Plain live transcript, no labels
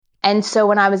And so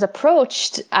when I was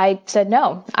approached, I said,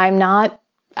 no, I'm not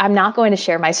going to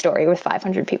share my story with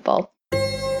 500 people.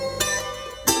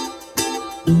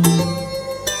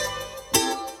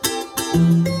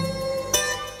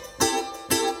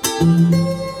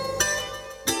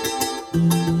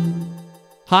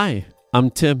 Hi, I'm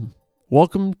Tim.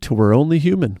 Welcome to We're Only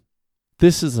Human.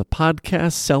 This is a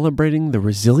podcast celebrating the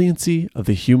resiliency of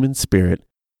the human spirit.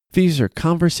 These are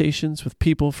conversations with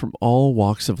people from all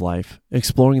walks of life,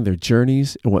 exploring their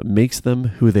journeys and what makes them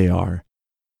who they are.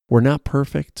 We're not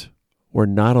perfect. We're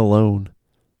not alone.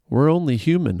 We're only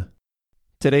human.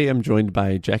 Today I'm joined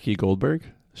by Jackie Goldberg.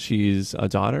 She's a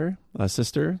daughter, a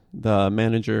sister, a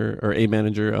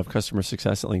manager of customer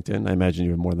success at LinkedIn. I imagine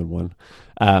you have more than one.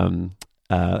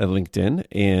 At LinkedIn,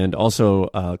 and also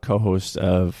a co-host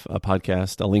of a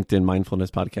podcast, a LinkedIn mindfulness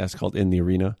podcast called In the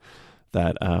Arena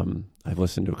that I've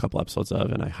listened to a couple episodes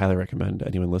of, and I highly recommend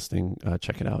anyone listening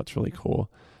check it out. It's really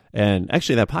cool. And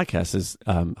actually that podcast is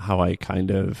how I kind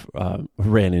of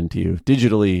ran into you,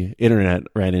 digitally, internet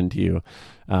ran into you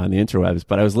on the interwebs.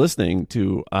 But I was listening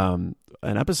to an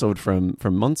episode from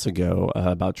months ago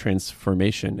about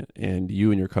transformation, and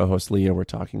you and your co-host Leah were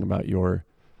talking about your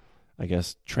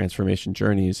transformation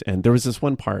journeys. And there was this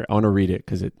one part, I want to read it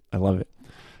because I love it.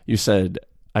 You said,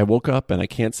 I woke up and I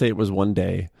can't say it was one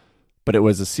day, but it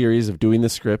was a series of doing the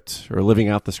script or living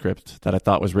out the script that I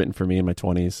thought was written for me in my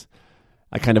 20s.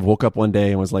 I kind of woke up one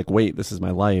day and was like, wait, this is my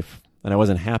life. And I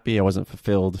wasn't happy. I wasn't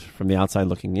fulfilled. From the outside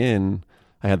looking in,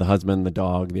 I had the husband, the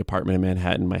dog, the apartment in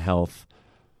Manhattan, my health.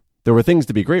 There were things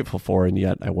to be grateful for, and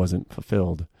yet I wasn't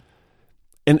fulfilled.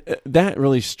 And that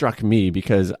really struck me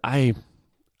because I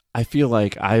feel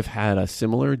like I've had a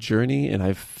similar journey and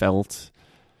I've felt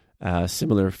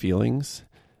similar feelings.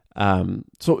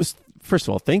 So first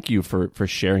of all, thank you for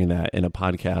sharing that in a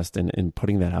podcast and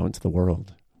putting that out into the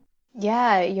world.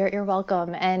 Yeah, you're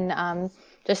welcome. And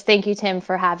just thank you, Tim,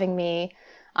 for having me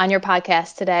on your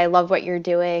podcast today. I love what you're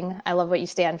doing. I love what you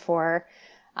stand for.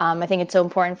 I think it's so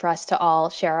important for us to all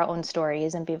share our own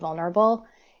stories and be vulnerable.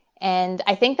 And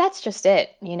I think that's just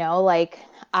it.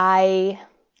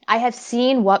 I have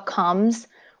seen what comes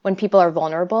when people are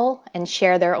vulnerable and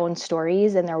share their own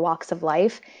stories and their walks of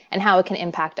life and how it can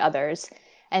impact others.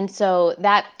 And so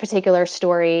that particular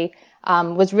story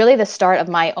was really the start of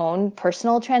my own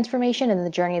personal transformation and the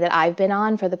journey that I've been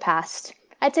on for the past,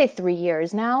 I'd say 3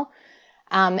 years now.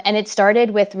 And it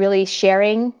started with really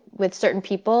sharing with certain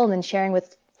people and then sharing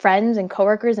with friends and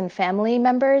coworkers and family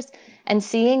members and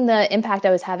seeing the impact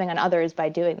I was having on others by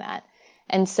doing that.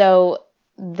 And so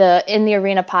the In the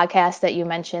Arena podcast that you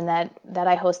mentioned that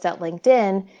I host at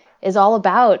LinkedIn is all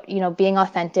about, being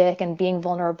authentic and being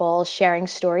vulnerable, sharing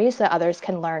stories so that others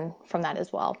can learn from that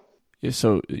as well.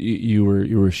 So you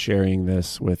were sharing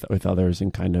this with others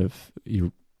and kind of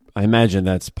I imagine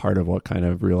that's part of what kind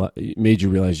of made you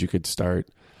realize you could start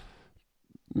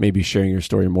maybe sharing your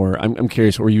story more. I'm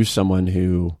curious, were you someone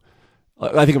who,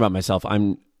 I think about myself,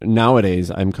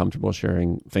 nowadays I'm comfortable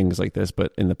sharing things like this,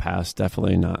 but in the past,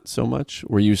 definitely not so much.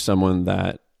 Were you someone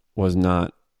that was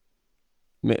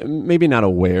maybe not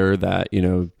aware that,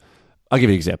 I'll give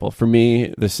you an example. For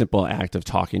me, the simple act of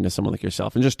talking to someone like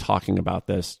yourself and just talking about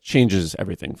this changes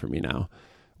everything for me now.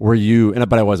 Were you,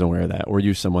 but I wasn't aware of that. Were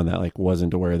you someone that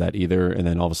wasn't aware of that either and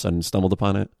then all of a sudden stumbled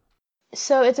upon it?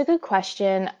 So it's a good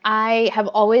question. I have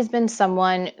always been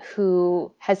someone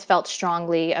who has felt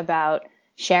strongly about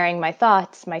sharing my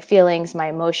thoughts, my feelings, my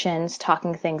emotions,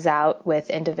 talking things out with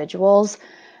individuals.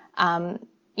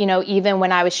 Even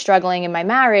when I was struggling in my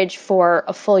marriage for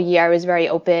a full year, I was very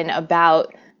open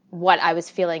about what I was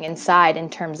feeling inside in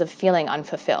terms of feeling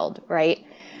unfulfilled, right?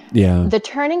 Yeah. The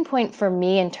turning point for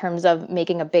me in terms of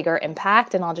making a bigger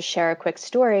impact, and I'll just share a quick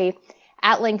story.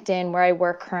 At LinkedIn, where I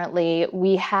work currently,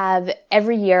 we have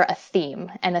every year a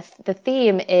theme, and the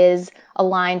theme is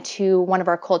aligned to one of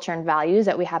our culture and values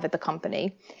that we have at the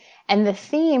company. And the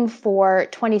theme for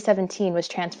 2017 was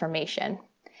transformation.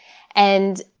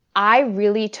 And I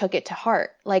really took it to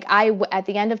heart. At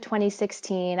the end of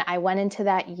 2016, I went into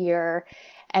that year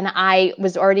and I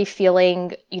was already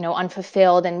feeling,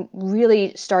 unfulfilled and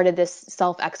really started this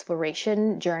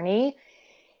self-exploration journey.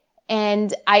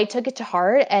 And I took it to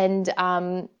heart. And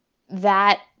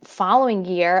that following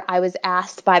year, I was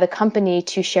asked by the company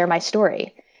to share my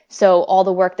story. So all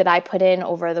the work that I put in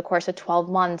over the course of 12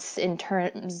 months in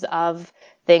terms of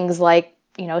things like,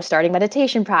 starting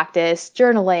meditation practice,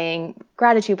 journaling,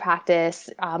 gratitude practice,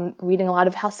 reading a lot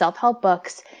of self-help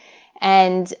books.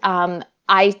 And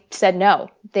I said no.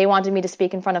 They wanted me to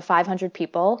speak in front of 500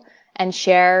 people and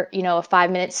share, a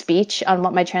 5-minute speech on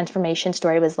what my transformation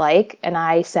story was like. And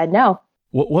I said no.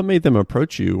 What made them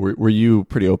approach you? Were you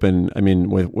pretty open? I mean,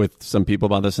 with some people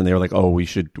about this, and they were like, "Oh, we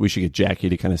should get Jackie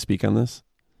to kind of speak on this."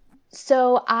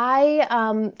 So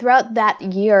I, throughout that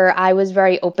year, I was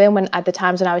very open at the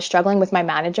times when I was struggling with my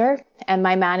manager, and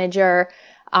my manager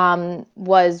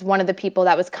was one of the people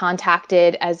that was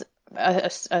contacted as a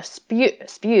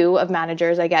spew of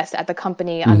managers, I guess, at the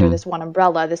company under this one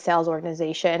umbrella, the sales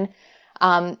organization,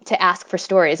 to ask for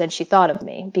stories. And she thought of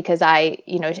me because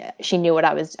she knew what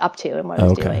I was up to and what I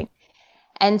was doing.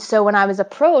 And so when I was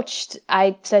approached,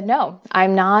 I said, no,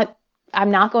 I'm not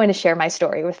going to share my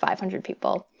story with 500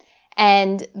 people.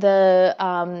 And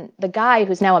the guy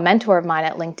who's now a mentor of mine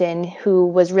at LinkedIn, who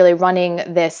was really running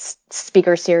this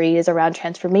speaker series around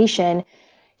transformation,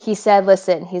 he said,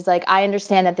 listen, he's like, I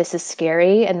understand that this is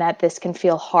scary and that this can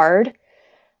feel hard,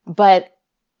 but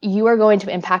you are going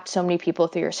to impact so many people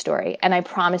through your story. And I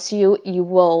promise you, you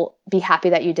will be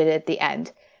happy that you did it at the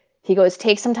end. He goes,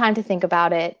 take some time to think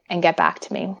about it and get back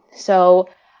to me. So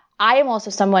I am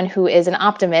also someone who is an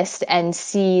optimist and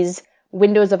sees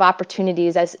windows of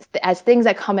opportunities as things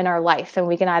that come in our life. And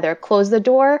we can either close the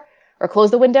door or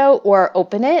close the window or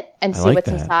open it and see what's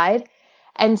inside.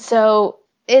 And so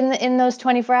in those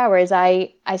 24 hours,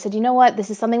 I said, you know what? This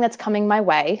is something that's coming my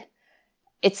way.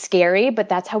 It's scary, but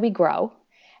that's how we grow.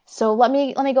 So let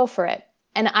me go for it.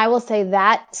 And I will say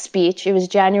that speech, it was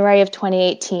January of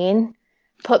 2018,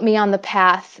 put me on the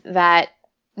path that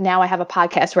now I have a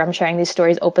podcast where I'm sharing these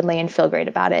stories openly and feel great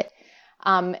about it.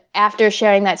 After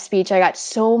sharing that speech, I got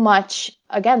so much,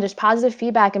 again, just positive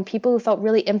feedback and people who felt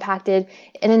really impacted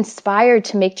and inspired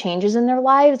to make changes in their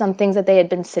lives on things that they had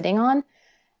been sitting on.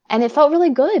 And it felt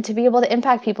really good to be able to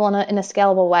impact people in a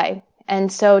scalable way.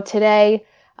 And so today,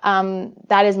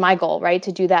 that is my goal, right?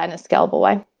 To do that in a scalable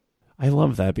way. I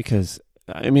love that because,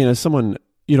 I mean, as someone,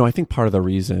 I think part of the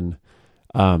reason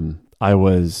I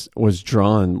was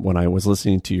drawn when I was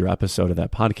listening to your episode of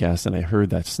that podcast and I heard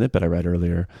that snippet I read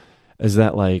earlier is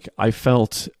that like I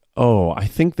felt, I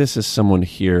think this is someone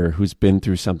here who's been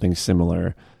through something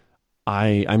similar.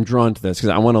 I'm drawn to this because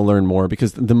I want to learn more,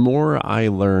 because the more I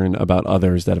learn about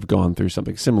others that have gone through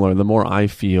something similar, the more I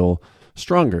feel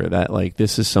stronger that like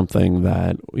this is something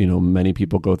that many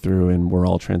people go through and we're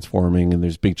all transforming and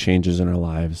there's big changes in our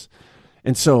lives.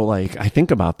 And so like I think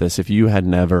about this, if you had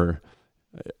never,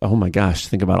 oh my gosh,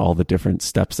 think about all the different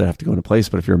steps that have to go into place.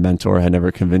 But if your mentor had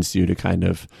never convinced you to kind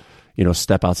of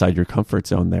step outside your comfort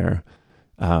zone there,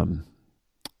 because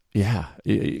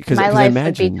my life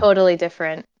would be totally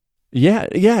different. Yeah,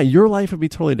 your life would be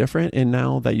totally different. And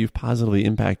now that you've positively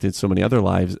impacted so many other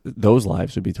lives, those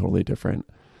lives would be totally different.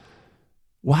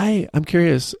 Why? I'm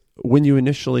curious, when you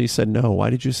initially said no, why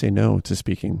did you say no to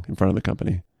speaking in front of the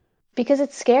company? Because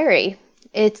it's scary.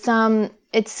 It's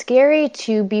scary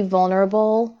to be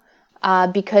vulnerable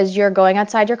because you're going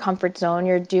outside your comfort zone.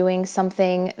 You're doing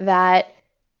something that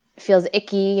feels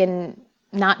icky and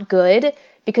not good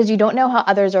because you don't know how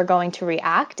others are going to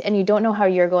react and you don't know how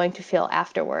you're going to feel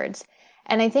afterwards.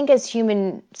 And I think as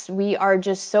humans, we are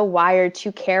just so wired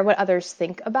to care what others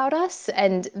think about us.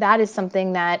 And that is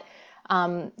something that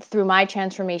through my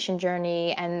transformation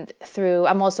journey and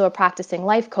I'm also a practicing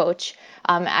life coach.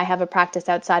 I have a practice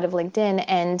outside of LinkedIn,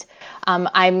 and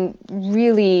I'm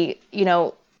really,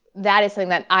 that is something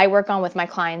that I work on with my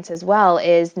clients as well,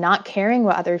 is not caring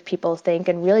what other people think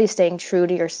and really staying true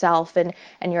to yourself and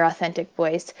your authentic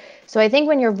voice. So I think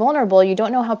when you're vulnerable, you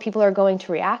don't know how people are going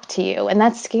to react to you, and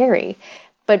that's scary.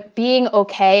 But being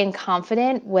okay and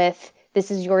confident with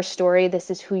this is your story,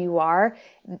 this is who you are,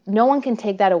 no one can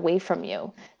take that away from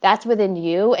you. That's within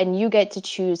you, and you get to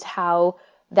choose how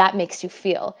that makes you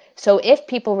feel. So if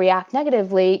people react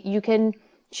negatively, you can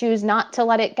choose not to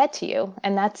let it get to you,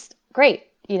 and that's great,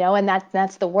 and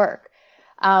that's the work.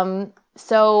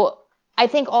 So I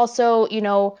think also,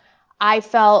 I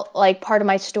felt like part of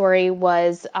my story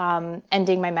was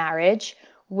ending my marriage,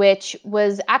 which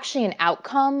was actually an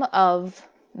outcome of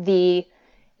the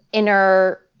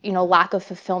inner, lack of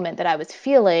fulfillment that I was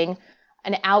feeling.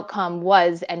 An outcome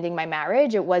was ending my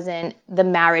marriage. It wasn't the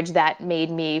marriage that made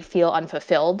me feel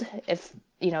unfulfilled, if,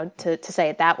 to say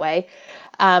it that way.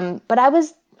 But I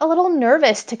was a little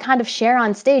nervous to kind of share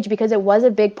on stage because it was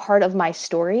a big part of my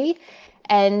story.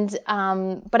 And,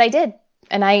 but I did.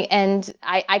 And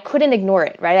I couldn't ignore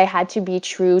it, right? I had to be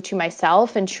true to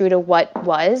myself and true to what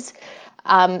was.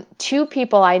 Two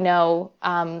people I know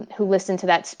who listened to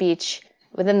that speech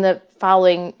within the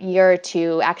following year or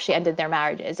two actually ended their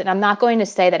marriages. And I'm not going to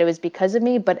say that it was because of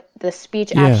me, but the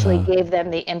speech actually gave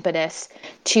them the impetus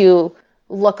to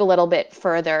look a little bit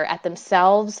further at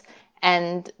themselves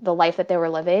and the life that they were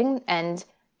living, and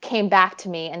came back to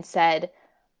me and said,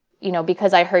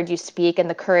 because I heard you speak and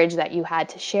the courage that you had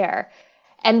to share.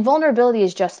 And vulnerability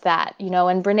is just that,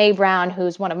 and Brene Brown,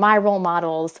 who's one of my role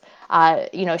models,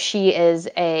 she is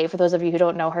for those of you who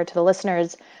don't know her, to the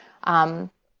listeners,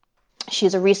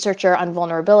 she's a researcher on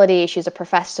vulnerability. She's a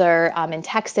professor in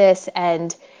Texas,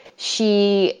 and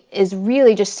she is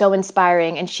really just so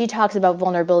inspiring. And she talks about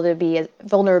vulnerability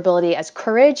as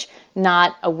courage,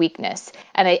 not a weakness.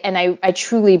 And I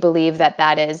truly believe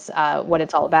that is what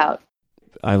it's all about.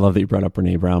 I love that you brought up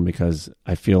Brene Brown, because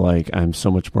I feel like I'm so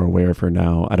much more aware of her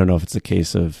now. I don't know if it's a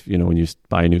case of, when you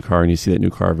buy a new car and you see that new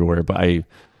car everywhere, but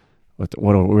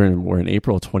we're in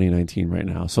April 2019 right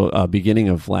now. So beginning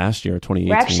of last year, 2018.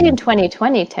 We're actually in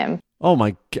 2020, Tim. Oh,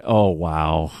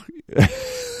 wow.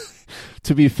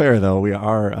 To be fair, though, we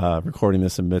are recording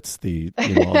this amidst the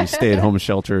all these stay-at-home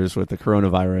shelters with the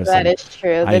coronavirus. That is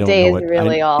true. The day is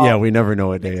really all. Yeah, we never know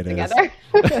what day it is.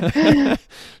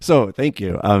 So thank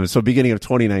you. So beginning of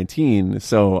 2019.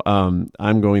 So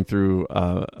I'm going through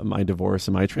my divorce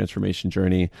and my transformation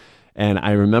journey. And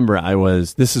I remember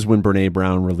this is when Brene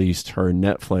Brown released her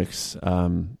Netflix.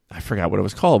 I forgot what it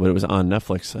was called, but it was on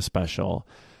Netflix, a special.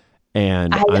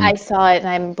 And I saw it, and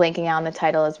I'm blanking out on the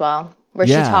title as well. Where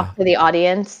she talked to the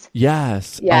audience.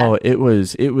 Yes. Yeah. Oh, it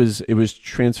was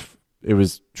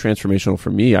transformational for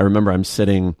me. I remember I'm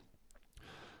sitting,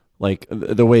 like,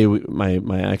 the way my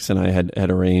ex and I had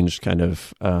arranged kind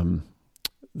of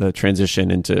the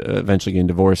transition into eventually getting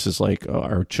divorced is like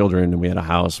our children, and we had a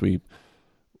house. We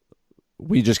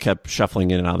just kept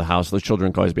shuffling in and out of the house. The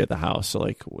children could always be at the house. So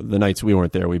like the nights we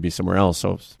weren't there, we'd be somewhere else.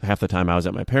 So half the time I was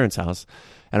at my parents' house.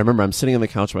 And I remember I'm sitting on the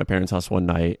couch at my parents' house one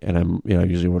night, and I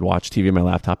usually would watch TV on my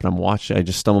laptop, and I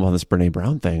just stumbled on this Brene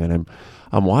Brown thing, and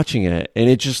I'm watching it, and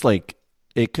it just like,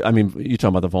 you talk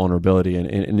about the vulnerability and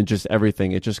it just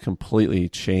everything, it just completely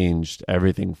changed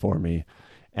everything for me.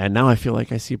 And now I feel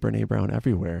like I see Brene Brown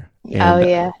everywhere.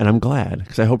 And I'm glad,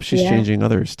 because I hope she's changing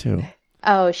others too.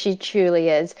 Oh, she truly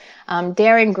is.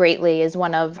 Daring Greatly is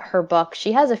one of her books.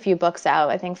 She has a few books out,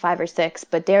 I think 5 or 6,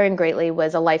 but Daring Greatly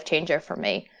was a life changer for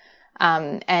me.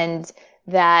 And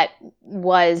that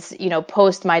was,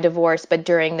 post my divorce, but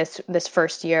during this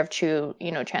first year of true,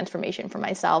 transformation for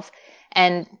myself.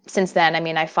 And since then,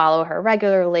 I follow her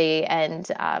regularly, and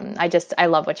I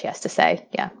love what she has to say.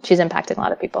 Yeah, she's impacting a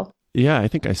lot of people. Yeah, I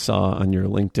think I saw on your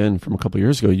LinkedIn from a couple of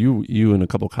years ago, you and a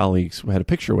couple of colleagues had a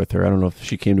picture with her. I don't know if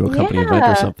she came to a company event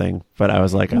or something, but I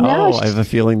was like, I have a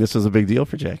feeling this was a big deal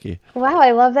for Jackie. Wow, I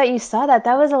love that you saw that.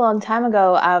 That was a long time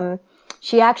ago.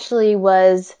 She actually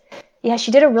was... Yeah,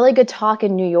 she did a really good talk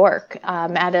in New York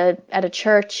at a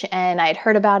church, and I had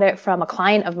heard about it from a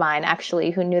client of mine,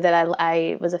 actually, who knew that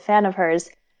I was a fan of hers.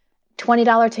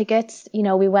 $20 tickets,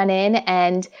 we went in,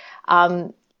 and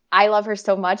I love her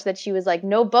so much that she was like,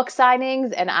 no book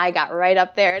signings, and I got right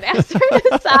up there and asked her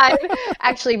to sign.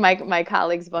 Actually, my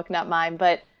colleague's book, not mine,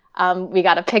 but we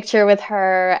got a picture with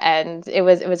her, and it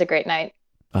was a great night.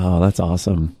 Oh, that's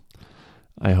awesome.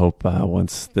 I hope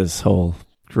once this whole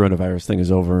coronavirus thing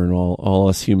is over and all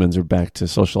us humans are back to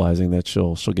socializing, that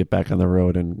she'll get back on the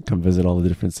road and come visit all the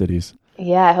different cities.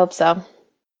 Yeah, I hope so.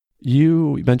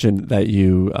 You mentioned that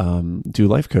you do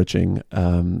life coaching,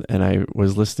 and I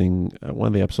was listening one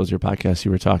of the episodes of your podcast.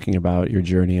 You were talking about your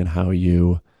journey and how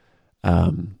you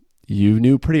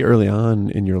knew pretty early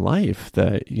on in your life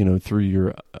that, through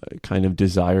your kind of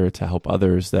desire to help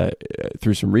others, that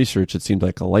through some research, it seemed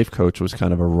like a life coach was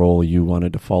kind of a role you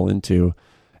wanted to fall into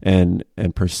and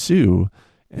pursue.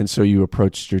 And so you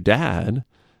approached your dad,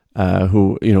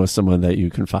 who, is someone that you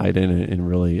confide in and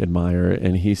really admire.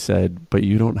 And he said, but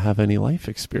you don't have any life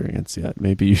experience yet.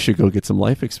 Maybe you should go get some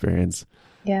life experience.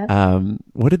 Yeah.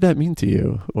 What did that mean to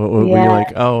you? Were you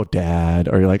like, oh, Dad?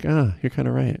 Or you're like, oh, you're kind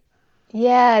of right.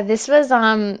 Yeah, this was,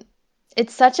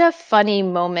 it's such a funny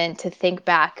moment to think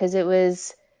back, because it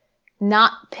was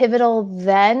not pivotal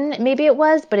then. Maybe it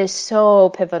was, but it's so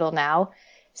pivotal now.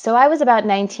 So I was about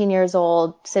 19 years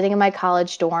old, sitting in my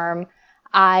college dorm.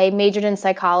 I majored in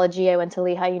psychology. I went to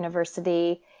Lehigh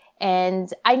University, and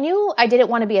I knew I didn't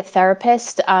want to be a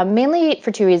therapist, mainly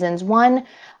for 2 reasons. One,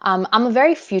 I'm a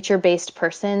very future-based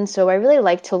person, so I really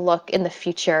like to look in the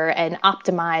future and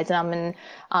optimize, and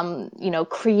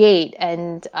create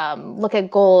and look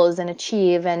at goals and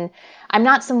achieve. And I'm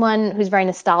not someone who's very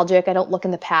nostalgic. I don't look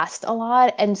in the past a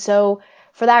lot, and so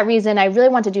for that reason, I really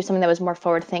wanted to do something that was more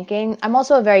forward-thinking. I'm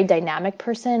also a very dynamic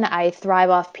person. I thrive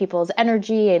off people's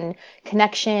energy and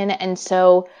connection. And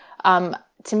so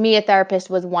to me, a therapist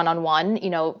was one-on-one,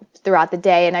 throughout the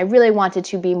day. And I really wanted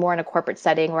to be more in a corporate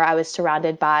setting where I was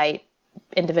surrounded by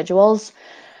individuals.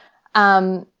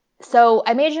 So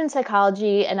I majored in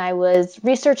psychology and I was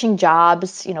researching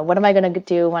jobs. What am I going to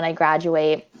do when I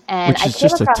graduate? And Which I is came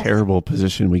just a across, terrible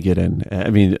position we get in. I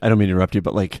mean, I don't mean to interrupt you,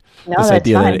 but like no, this that's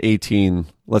idea that fine. at 18,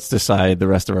 let's decide the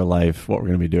rest of our life what we're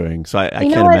going to be doing. So I You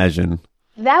know can't what? imagine.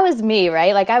 That was me,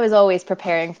 right? Like I was always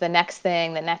preparing for the next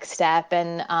thing, the next step,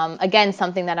 and again,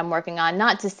 something that I'm working on.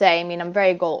 Not to say, I mean, I'm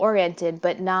very goal oriented,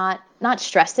 but not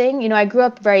stressing. I grew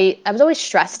up I was always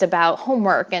stressed about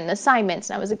homework and assignments,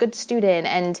 and I was a good student.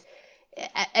 And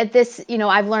at this,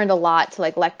 I've learned a lot to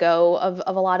like let go of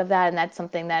a lot of that, and that's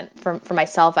something that for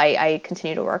myself, I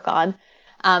continue to work on.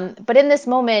 But in this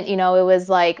moment, it was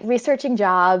like researching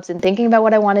jobs and thinking about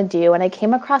what I want to do. And I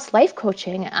came across life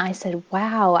coaching and I said,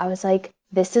 wow, I was like,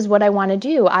 this is what I want to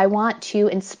do. I want to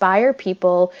inspire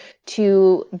people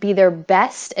to be their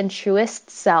best and truest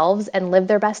selves and live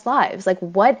their best lives. Like,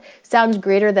 what sounds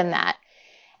greater than that?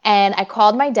 And I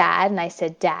called my dad and I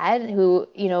said, Dad, who,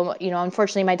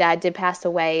 unfortunately my dad did pass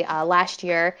away last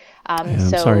year. Yeah, I'm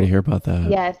sorry to hear about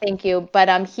that. Yeah, thank you. But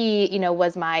he,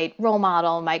 was my role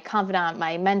model, my confidant,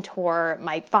 my mentor,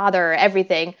 my father,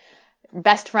 everything,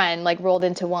 best friend, like rolled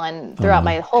into one throughout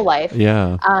my whole life.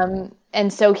 Yeah.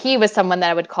 And so he was someone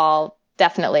that I would call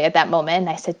definitely at that moment. And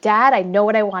I said, Dad, I know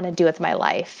what I want to do with my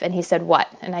life. And he said, what?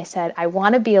 And I said, I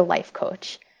want to be a life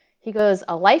coach. He goes,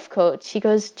 a life coach? He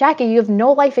goes, Jackie, you have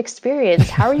no life experience.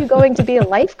 How are you going to be a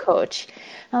life coach?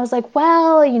 And I was like,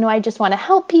 well, I just want to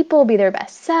help people be their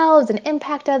best selves and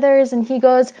impact others. And he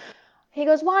goes, why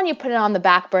don't you put it on the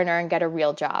back burner and get a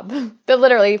real job? But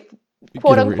literally,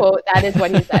 quote unquote, that is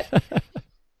what he said.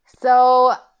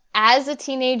 So as a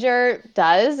teenager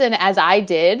does, and as I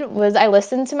did, was I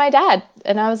listened to my dad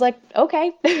and I was like,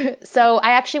 okay. So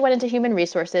I actually went into human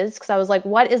resources because I was like,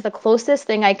 what is the closest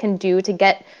thing I can do to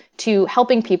get to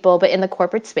helping people, but in the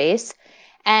corporate space?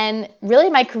 And really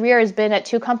my career has been at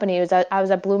two companies. I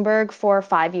was at Bloomberg for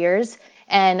 5 years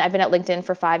and I've been at LinkedIn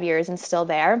for 5 years and still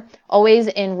there, always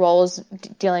in roles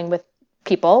dealing with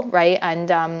people, right?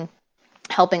 And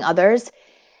helping others.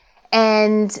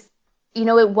 And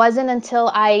it wasn't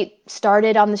until I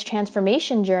started on this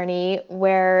transformation journey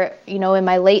where, in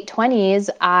my late 20s,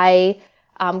 I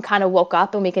kind of woke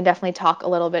up, and we can definitely talk a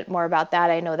little bit more about that.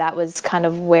 I know that was kind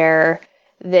of where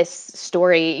this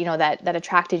story, that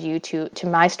attracted you to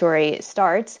my story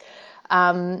starts.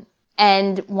 And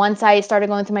once I started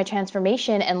going through my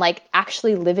transformation and like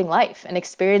actually living life and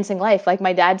experiencing life, like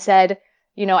my dad said,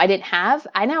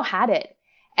 I now had it.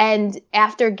 And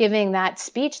after giving that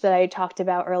speech that I talked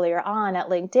about earlier on at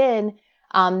LinkedIn,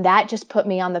 that just put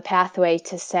me on the pathway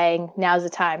to saying, now's the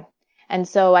time. And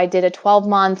so I did a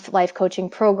 12-month life coaching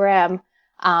program.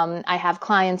 I have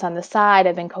clients on the side.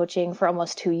 I've been coaching for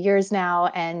almost 2 years now,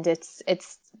 and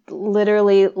it's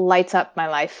literally lights up my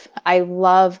life. I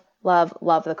love, love,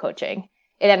 love the coaching.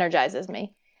 It energizes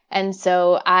me. And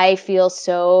so I feel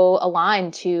so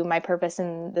aligned to my purpose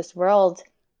in this world.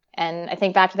 And I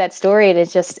think back to that story, and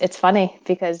it's funny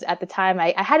because at the time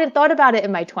I hadn't thought about it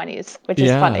in my 20s, which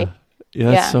is funny.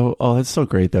 Yeah, that's so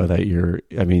great though that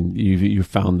you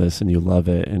found this and you love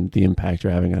it and the impact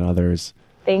you're having on others.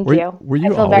 Thank you. Were you I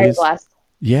feel always very blessed.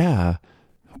 Yeah.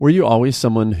 Were you always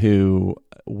someone who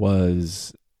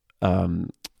was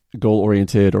goal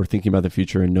oriented or thinking about the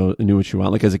future and knew what you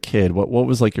want? Like as a kid, what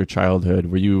was like your childhood?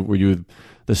 Were you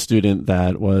the student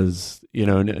that was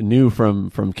knew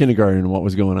from kindergarten what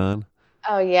was going on?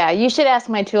 Oh yeah, you should ask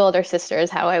my two older sisters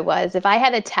how I was. If I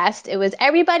had a test, it was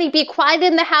everybody be quiet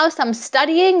in the house. I'm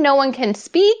studying. No one can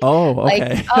speak. Oh,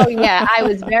 okay. Oh yeah, I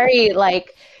was very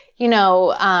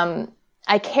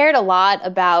I cared a lot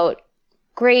about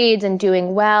grades and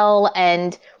doing well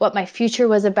and what my future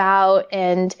was about.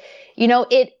 And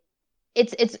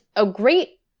it's a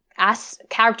great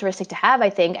characteristic to have,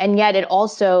 I think, and yet it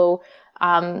also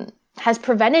has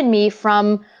prevented me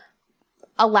from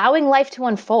allowing life to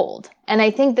unfold. And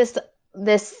I think this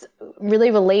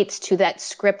really relates to that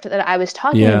script that I was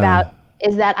talking about,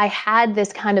 is that I had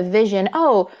this kind of vision.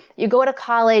 Oh, you go to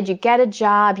college, you get a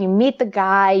job, you meet the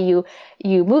guy, you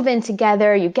move in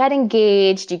together, you get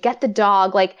engaged, you get the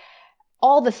dog, like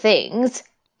all the things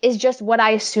is just what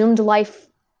I assumed life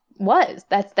was.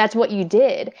 That's what you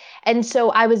did. And so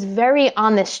I was very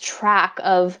on this track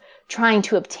of trying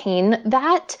to obtain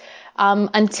that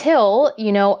until,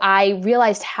 I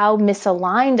realized how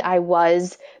misaligned I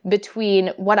was between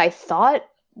what I thought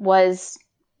was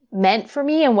meant for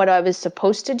me and what I was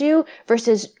supposed to do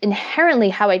versus inherently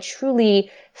how I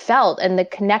truly felt and the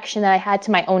connection that I had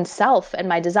to my own self and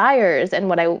my desires and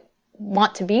what I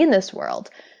want to be in this world.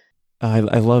 I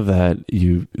love that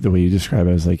the way you describe it.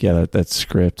 I was like, yeah, that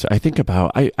script. I think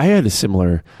about, I had a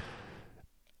similar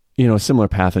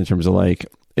path in terms of like,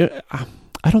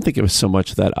 I don't think it was so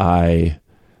much that I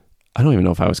don't even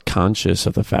know if I was conscious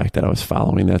of the fact that I was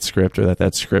following that script, or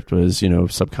that script was,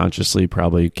 subconsciously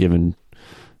probably given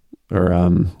or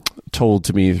told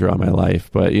to me throughout my life.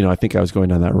 But, I think I was going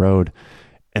down that road.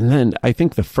 And then I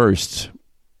think the first,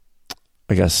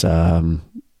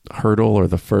 hurdle, or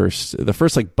the first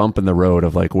like bump in the road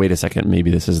of like, wait a second,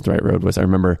 maybe this isn't the right road, was I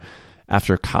remember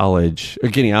after college, or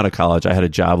getting out of college, I had a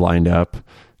job lined up,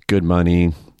 good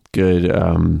money, good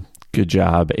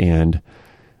job. And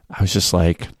I was just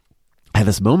like, I had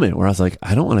this moment where I was like,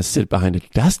 I don't want to sit behind a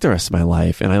desk the rest of my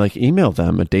life. And I like emailed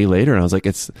them a day later, and I was like,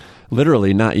 it's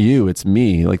literally not you, it's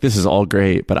me. Like, this is all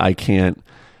great, but I can't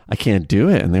do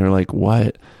it. And they were like,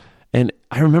 what? And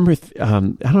I remember, I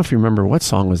don't know if you remember, what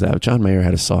song was that? John Mayer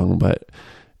had a song, but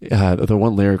the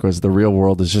one lyric was, the real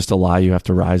world is just a lie you have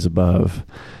to rise above.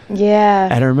 Yeah.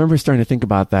 And I remember starting to think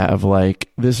about that, of like,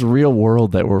 this real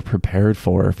world that we're prepared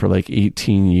for like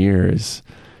 18 years.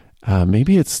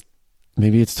 Maybe it's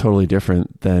totally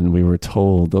different than we were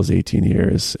told those 18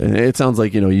 years. And it sounds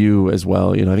like, you as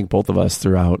well, I think both of us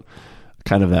throughout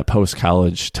kind of that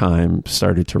post-college time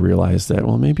started to realize that,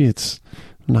 well, maybe it's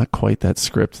not quite that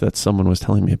script that someone was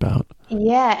telling me about.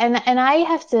 Yeah. And I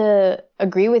have to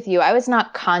agree with you. I was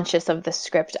not conscious of the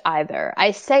script either.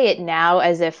 I say it now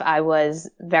as if I was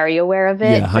very aware of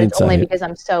it, Yeah, but it's only because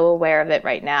I'm so aware of it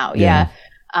right now. Yeah.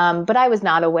 But I was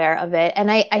not aware of it.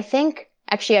 And I think,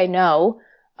 actually, I know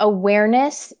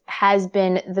awareness has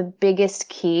been the biggest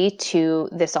key to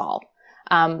this all.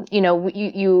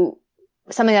 You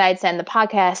something that I'd said in the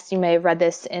podcast, you may have read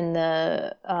this in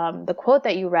the quote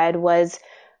that you read, was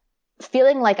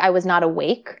feeling like I was not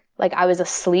awake, like I was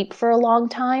asleep for a long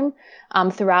time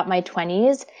throughout my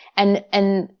 20s.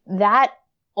 And that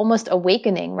almost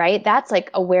awakening, right? That's like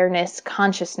awareness,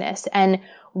 consciousness. And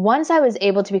once I was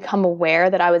able to become aware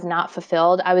that I was not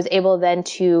fulfilled, I was able then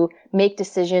to make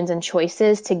decisions and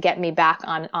choices to get me back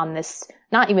on this,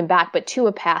 not even back, but to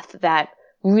a path that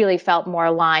really felt more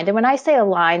aligned. And when I say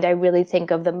aligned, I really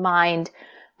think of the mind,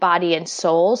 body, and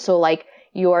soul. So like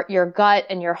your gut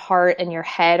and your heart and your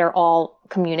head are all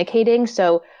communicating.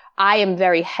 So I am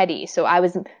very heady. So I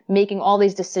was making all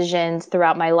these decisions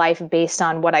throughout my life based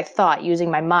on what I thought,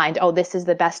 using my mind. Oh, this is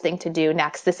the best thing to do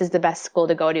next. This is the best school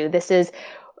to go to. This is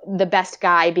the best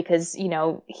guy because,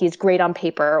 he's great on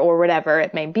paper, or whatever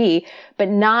it may be, but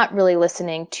not really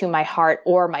listening to my heart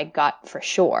or my gut for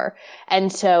sure.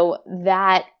 And so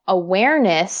that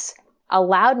awareness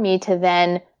allowed me to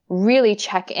then really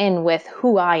check in with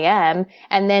who I am,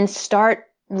 and then start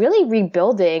really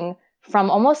rebuilding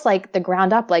from almost like the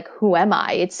ground up, like, who am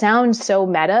I? It sounds so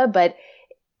meta, but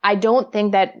I don't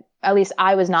think that, at least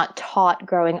I was not taught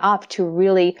growing up to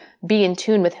really be in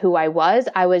tune with who I was.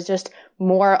 I was just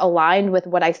more aligned with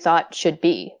what I thought should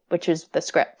be, which is the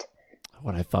script.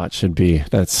 What I thought should be.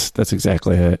 That's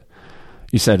exactly it.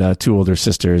 You said 2 older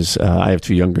sisters. I have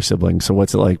 2 younger siblings. So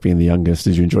what's it like being the youngest?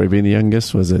 Did you enjoy being the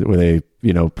youngest? Were they,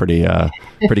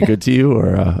 pretty good to you?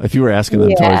 Or if you were asking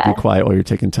them to always be quiet while you're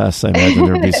taking tests, I imagine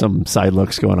there'd be some side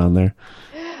looks going on there.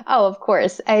 Oh, of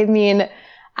course. I mean,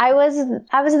 I was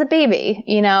the baby,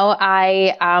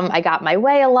 I got my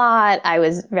way a lot. I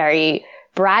was very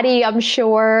bratty, I'm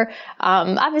sure.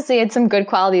 Obviously had some good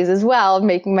qualities as well,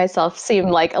 making myself seem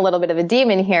like a little bit of a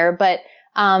demon here. But,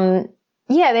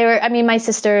 my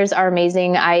sisters are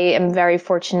amazing. I am very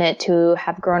fortunate to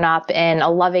have grown up in a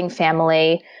loving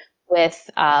family with,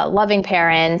 loving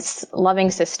parents,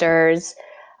 loving sisters,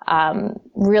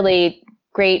 really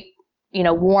great,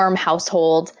 warm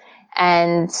household.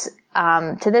 And,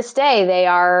 to this day, they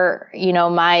are,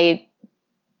 my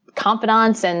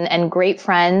confidants and great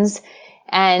friends.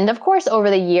 And of course, over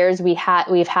the years, we've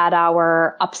had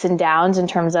our ups and downs in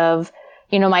terms of,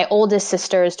 my oldest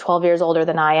sister is 12 years older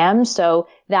than I am. So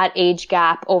that age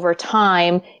gap over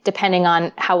time, depending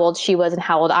on how old she was and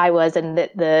how old I was and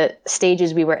the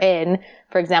stages we were in.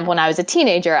 For example, when I was a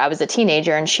teenager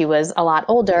and she was a lot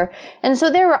older. And so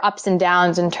there were ups and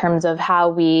downs in terms of how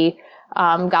we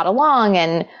got along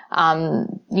and,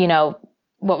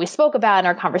 what we spoke about in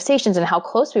our conversations and how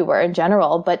close we were in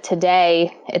general. But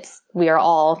today we are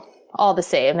all the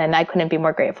same, and I couldn't be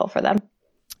more grateful for them.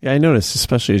 Yeah, I noticed,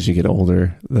 especially as you get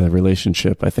older, the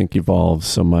relationship, I think, evolves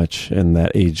so much in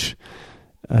that age.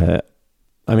 I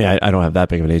don't have that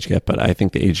big of an age gap, but I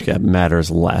think the age gap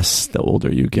matters less the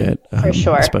older you get. For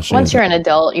sure. Especially once you're an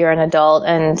adult,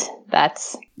 and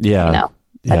that's, that's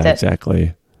it.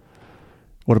 Exactly.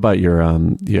 What about your,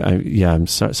 I'm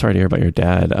sorry to hear about your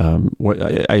dad.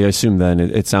 I assume then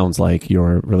it sounds like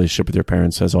your relationship with your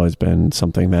parents has always been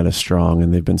something that is strong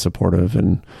and they've been supportive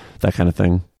and that kind of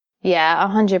thing. Yeah,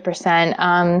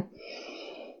 100%.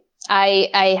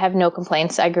 I have no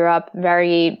complaints. I grew up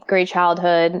very great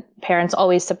childhood, parents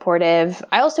always supportive.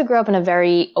 I also grew up in a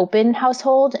very open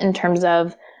household in terms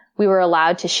of we were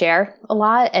allowed to share a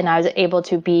lot, and I was able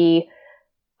to be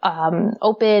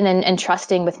open and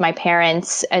trusting with my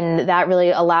parents. And that really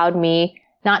allowed me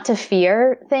not to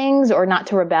fear things or not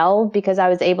to rebel, because I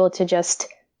was able to just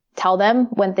tell them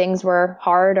when things were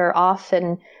hard or off.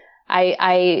 And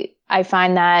I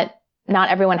find that not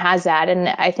everyone has that. And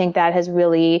I think that has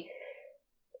really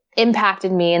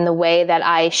impacted me in the way that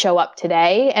I show up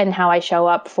today and how I show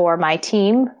up for my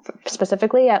team,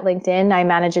 specifically at LinkedIn. I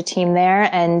manage a team there,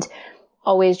 and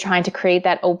always trying to create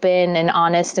that open and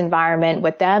honest environment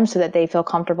with them so that they feel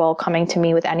comfortable coming to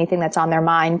me with anything that's on their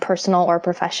mind, personal or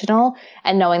professional,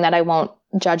 and knowing that I won't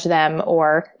judge them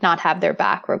or not have their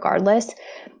back regardless.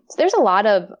 So there's a lot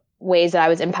of ways that I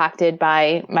was impacted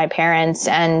by my parents.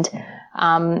 And,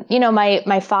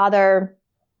 my father,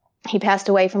 he passed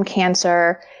away from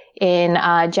cancer in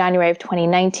January of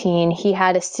 2019. He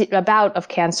had a bout of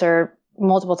cancer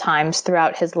multiple times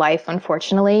throughout his life,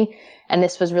 unfortunately. And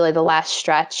this was really the last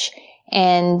stretch.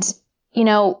 And,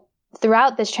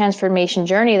 throughout this transformation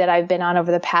journey that I've been on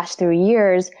over the past 3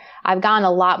 years, I've gotten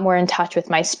a lot more in touch with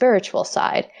my spiritual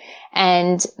side.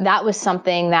 And that was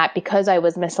something that, because I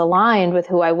was misaligned with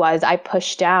who I was, I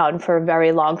pushed down for a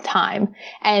very long time.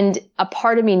 And a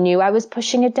part of me knew I was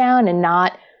pushing it down and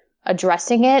not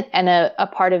addressing it. And a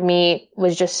part of me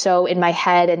was just so in my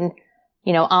head and,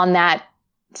 on that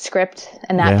script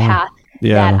and that path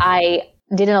that I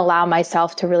didn't allow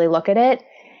myself to really look at it.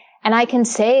 And I can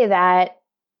say that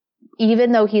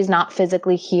even though he's not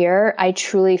physically here, I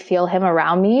truly feel him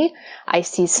around me. I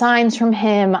see signs from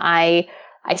him. I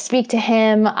speak to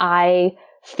him. I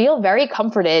feel very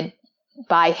comforted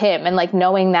by him, and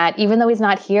knowing that even though he's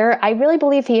not here, I really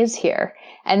believe he is here.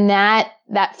 And that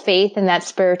faith and that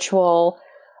spiritual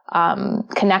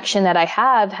connection that I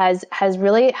have has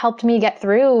really helped me get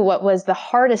through what was the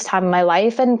hardest time in my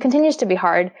life, and continues to be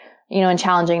hard, and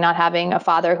challenging, not having a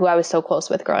father who I was so close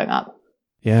with growing up.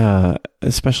 Yeah,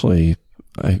 especially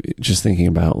just thinking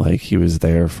about he was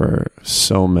there for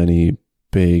so many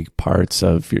big parts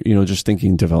of, just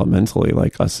thinking developmentally,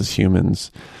 like us as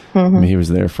humans. Mm-hmm. I mean, he was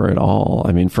there for it all.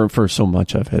 I mean, for so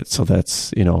much of it. So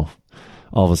that's,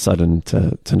 all of a sudden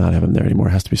to not have him there anymore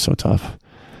has to be so tough.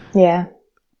 Yeah.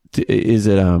 Is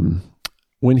it, I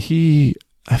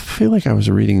feel like I was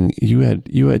reading, you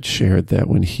had shared that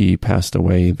when he passed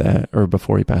away or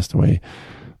before he passed away,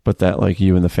 but that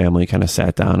you and the family kind of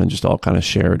sat down and just all kind of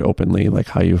shared openly,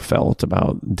 how you felt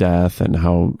about death and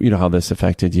how, how this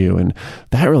affected you. And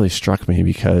that really struck me,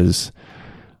 because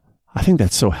I think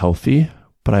that's so healthy,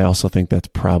 but I also think that's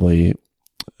probably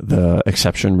the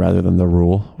exception rather than the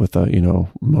rule with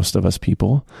most of us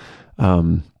people.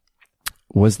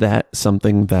 Was that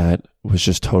something that was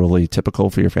just totally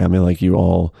typical for your family? You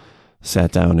all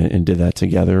sat down and did that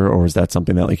together, or was that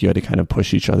something that you had to kind of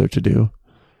push each other to do?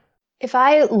 If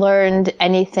I learned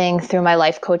anything through my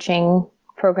life coaching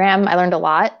program, I learned a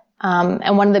lot.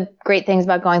 And one of the great things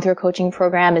about going through a coaching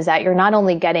program is that you're not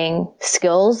only getting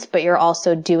skills, but you're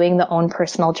also doing the own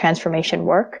personal transformation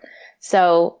work.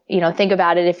 So, think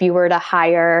about it. If you were to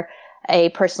hire a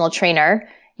personal trainer,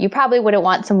 you probably wouldn't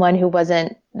want someone who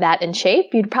wasn't that in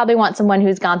shape. You'd probably want someone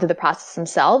who's gone through the process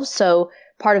themselves. So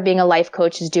part of being a life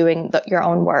coach is doing your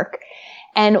own work.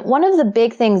 And one of the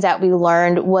big things that we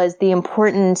learned was the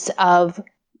importance of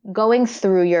going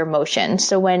through your emotions.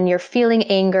 So when you're feeling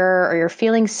anger or you're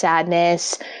feeling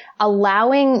sadness,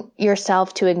 allowing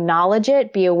yourself to acknowledge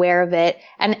it, be aware of it,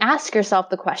 and ask yourself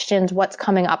the questions: what's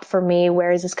coming up for me?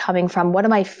 Where is this coming from? What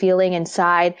am I feeling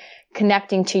inside?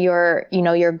 Connecting to your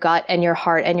gut and your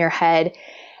heart and your head,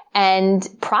 and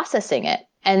processing it.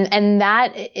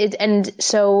 And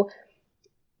so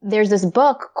there's this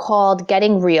book called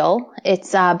Getting Real.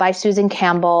 It's by Susan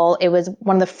Campbell. It was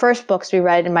one of the first books we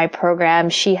read in my program.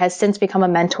 She has since become a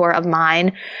mentor of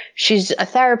mine. She's a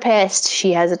therapist.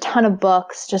 She has a ton of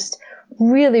books, just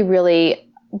really,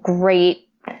 really great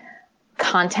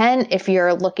content if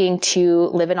you're looking to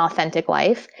live an authentic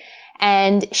life.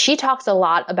 And she talks a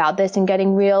lot about this, and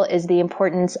Getting Real is the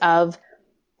importance of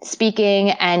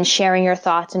speaking and sharing your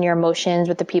thoughts and your emotions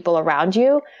with the people around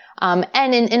you.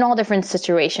 And in all different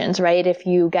situations, right? If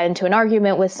you get into an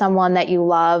argument with someone that you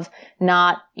love,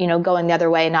 not, going the other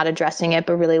way, not addressing it,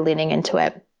 but really leaning into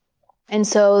it. And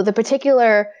so the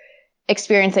particular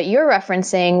experience that you're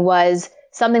referencing was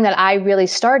something that I really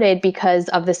started because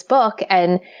of this book.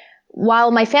 And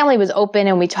while my family was open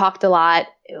and we talked a lot,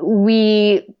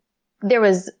 there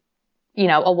was,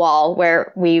 a wall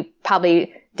where we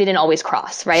probably didn't always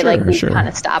cross, right? Sure, we kind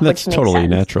of stopped, That's which makes totally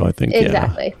sense. Natural, I think.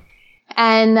 Exactly. Yeah.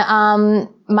 And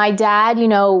my dad, you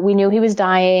know, we knew he was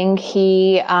dying.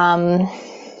 He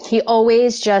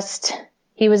always just,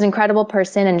 he was an incredible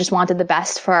person and just wanted the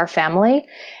best for our family.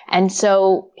 And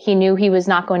so he knew he was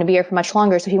not going to be here for much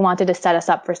longer. So he wanted to set us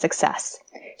up for success.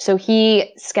 So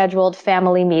he scheduled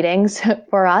family meetings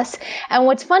for us. And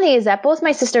what's funny is that both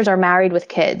my sisters are married with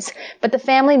kids, but the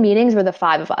family meetings were the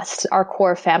five of us, our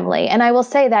core family. And I will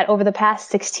say that over the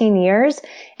past 16 years,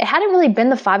 it hadn't really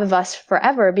been the five of us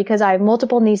forever because I have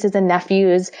multiple nieces and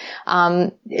nephews.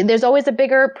 There's always a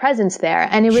bigger presence there.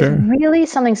 And it was really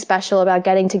something special about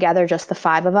getting together, just the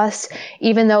five of us,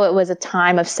 even though it was a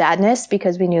time of sadness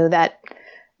because we knew that,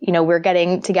 you know, we're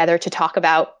getting together to talk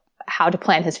about how to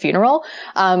plan his funeral.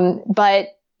 But,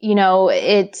 you know,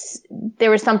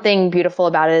 there was something beautiful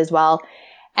about it as well.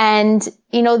 And,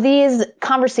 you know, these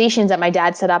conversations that my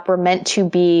dad set up were meant to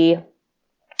be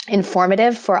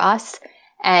informative for us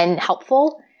and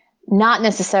helpful, not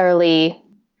necessarily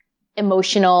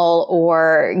emotional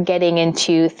or getting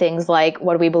into things like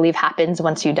what do we believe happens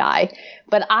once you die.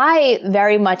 But I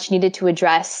very much needed to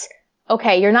address,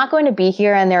 okay, you're not going to be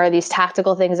here and there are these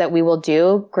tactical things that we will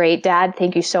do. Great, Dad.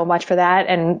 Thank you so much for that.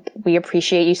 And we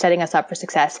appreciate you setting us up for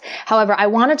success. However, I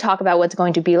want to talk about what's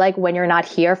going to be like when you're not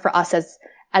here for us as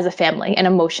a family and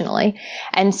emotionally.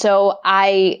 And so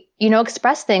I, you know,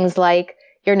 express things like,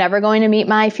 you're never going to meet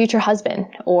my future husband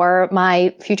or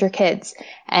my future kids.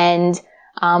 And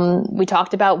we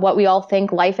talked about what we all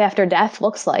think life after death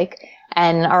looks like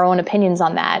and our own opinions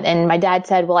on that. And my dad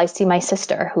said, well, I see my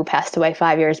sister who passed away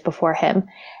 5 years before him.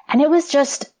 And it was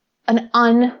just an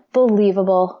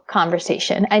unbelievable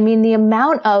conversation. I mean, the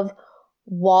amount of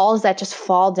walls that just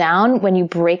fall down when you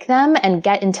break them and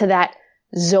get into that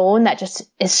zone that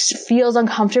just feels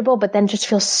uncomfortable, but then just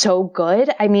feels so good.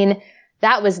 I mean,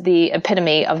 that was the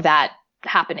epitome of that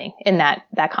happening in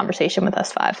that conversation with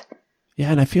us five.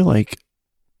 Yeah. And I feel like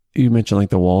you mentioned like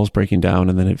the walls breaking down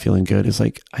and then it feeling good is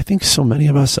like, I think so many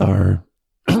of us are,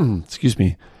 excuse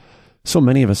me, so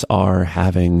many of us are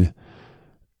having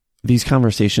these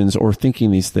conversations or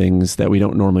thinking these things that we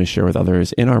don't normally share with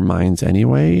others in our minds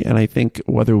anyway. And I think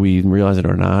whether we realize it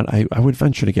or not, I would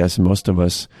venture to guess most of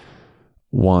us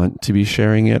want to be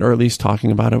sharing it or at least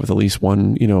talking about it with at least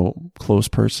one, you know, close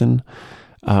person.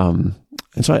 And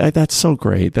so that's so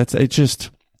great. It just,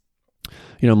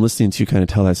 you know, I'm listening to you kind of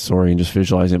tell that story and just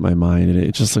visualizing it in my mind. And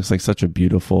it just looks like such a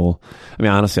beautiful, I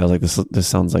mean, honestly, I was like, this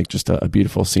sounds like just a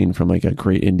beautiful scene from like a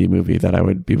great indie movie that I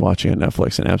would be watching on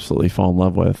Netflix and absolutely fall in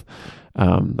love with.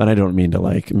 And I don't mean to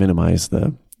like minimize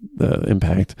the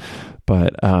impact,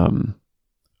 but,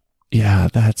 yeah,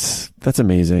 that's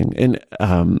amazing.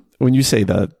 And, when you say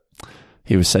that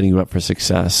he was setting you up for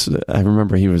success, I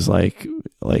remember he was like,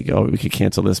 oh, we could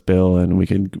cancel this bill and we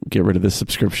could get rid of this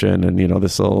subscription and, you know,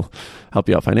 this will help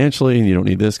you out financially and you don't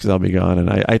need this because I'll be gone.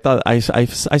 And I thought I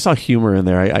saw humor in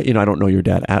there. I don't know your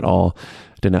dad at all.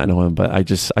 Did not know him, but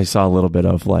I saw a little bit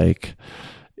of like,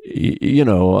 you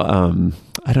know,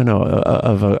 I don't know,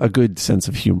 of a good sense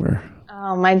of humor.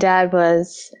 Oh, my dad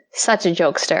was such a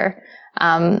jokester.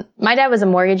 My dad was a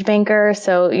mortgage banker,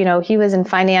 so, you know, he was in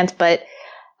finance, but,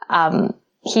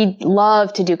 he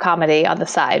loved to do comedy on the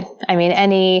side. I mean,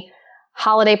 any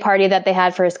holiday party that they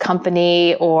had for his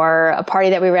company or a party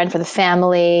that we ran for the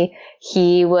family,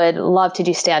 he would love to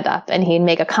do stand up and he'd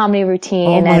make a comedy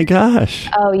routine. Oh my gosh.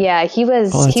 Oh yeah. He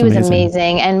was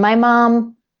amazing. And my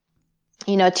mom,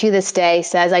 you know, to this day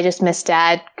says, I just miss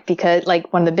Dad because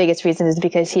like one of the biggest reasons is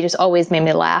because he just always made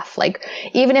me laugh. Like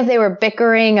even if they were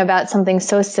bickering about something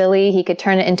so silly, he could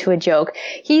turn it into a joke.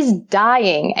 He's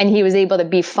dying and he was able to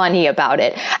be funny about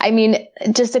it. I mean,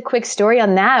 just a quick story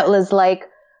on that was like,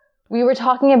 we were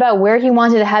talking about where he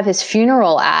wanted to have his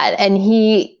funeral at and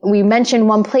we mentioned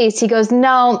one place. He goes,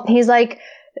 no, he's like,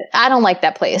 I don't like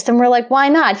that place. And we're like, why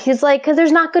not? He's like, because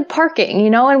there's not good parking, you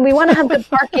know, and we want to have good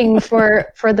parking for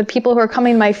the people who are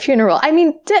coming to my funeral. I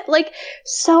mean, like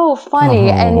so funny.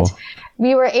 Oh. And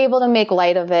we were able to make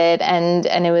light of it. And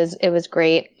it was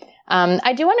great.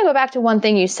 I do want to go back to one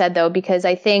thing you said though, because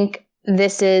I think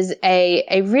this is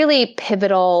a really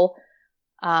pivotal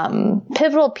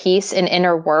piece in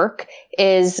inner work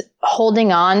is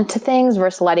holding on to things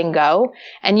versus letting go.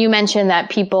 And you mentioned that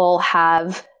people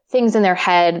have things in their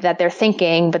head that they're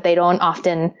thinking, but they don't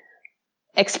often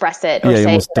express it or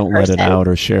say it. Don't let it out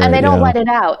or share it. And they don't let it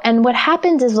out. And what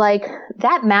happens is like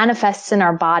that manifests in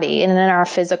our body and in our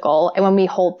physical and when we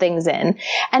hold things in.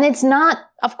 And it's not,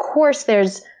 of course,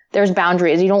 there's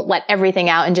boundaries. You don't let everything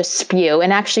out and just spew.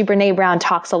 And actually Brene Brown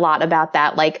talks a lot about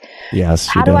that. Like, yes,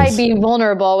 how do I be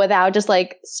vulnerable without just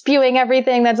like spewing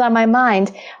everything that's on my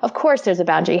mind? Of course, there's a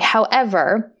boundary.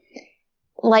 However,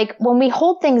 like when we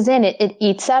hold things in, it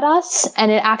eats at us,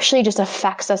 and it actually just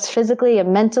affects us physically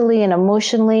and mentally and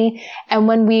emotionally. And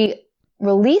when we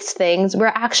release things, we're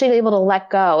actually able to let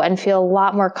go and feel a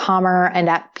lot more calmer and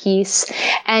at peace.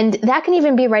 And that can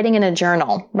even be writing in a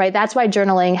journal, right? That's why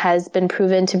journaling has been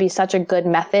proven to be such a good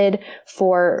method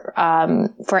for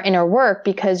inner work,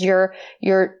 because you're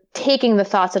taking the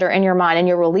thoughts that are in your mind and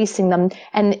you're releasing them.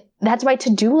 And that's why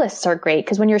to-do lists are great,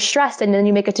 because when you're stressed and then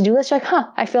you make a to-do list, you're like,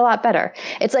 I feel a lot better.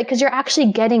 It's like, because you're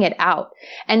actually getting it out.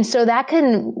 And so that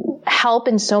can help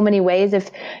in so many ways.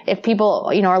 If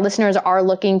people, our listeners are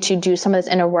looking to do some of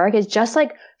this inner work, it's just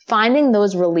like finding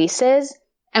those releases,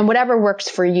 and whatever works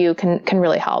for you can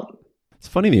really help. It's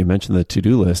funny that you mentioned the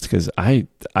to-do list, because I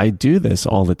do this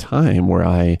all the time, where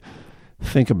I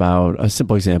think about a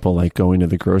simple example, like going to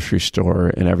the grocery store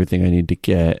and everything I need to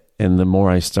get. And the more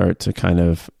I start to kind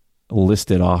of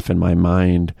list it off in my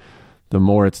mind, the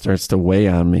more it starts to weigh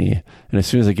on me. And as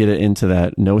soon as I get it into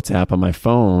that notes app on my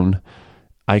phone,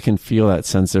 I can feel that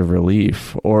sense of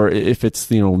relief. Or if it's,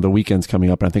 the weekend's coming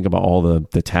up and I think about all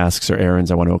the tasks or errands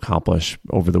I want to accomplish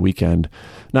over the weekend,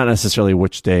 not necessarily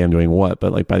which day I'm doing what,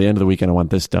 but like by the end of the weekend, I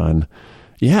want this done.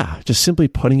 Yeah. Just simply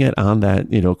putting it on that,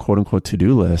 quote unquote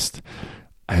to-do list.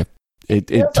 It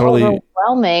totally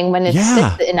overwhelming when it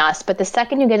sits in us, but the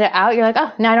second you get it out, you're like,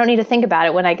 oh, now I don't need to think about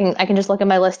it, when I can just look at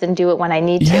my list and do it when I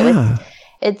need to.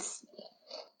 It's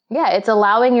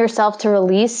allowing yourself to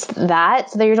release that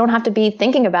so that you don't have to be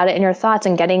thinking about it in your thoughts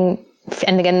and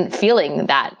again feeling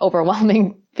that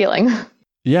overwhelming feeling.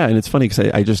 Yeah, and it's funny because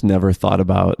I just never thought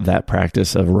about that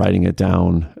practice of writing it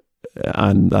down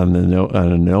on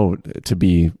a note to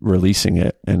be releasing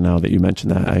it. And now that you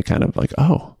mentioned that, I kind of like,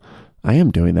 oh, I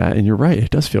am doing that. And you're right. It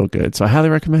does feel good. So I highly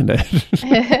recommend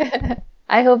it.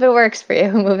 I hope it works for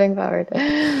you moving forward.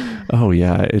 Oh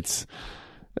yeah. It's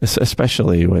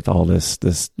especially with all this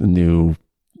new,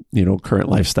 current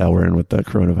lifestyle we're in with the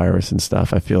coronavirus and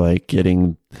stuff. I feel like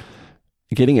getting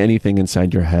anything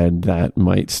inside your head that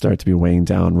might start to be weighing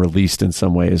down, released in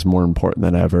some way, is more important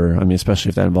than ever. I mean, especially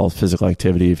if that involves physical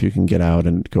activity, if you can get out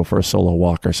and go for a solo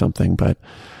walk or something. But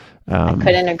I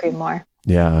couldn't agree more.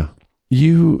 Yeah.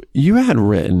 You had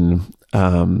written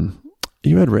on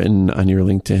your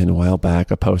LinkedIn a while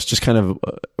back a post just kind of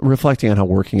reflecting on how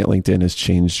working at LinkedIn has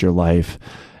changed your life.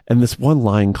 And this one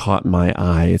line caught my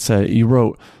eye. It said, you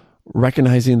wrote,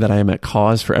 recognizing that I am at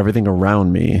cause for everything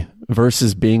around me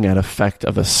versus being at effect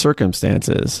of the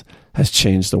circumstances has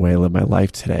changed the way I live my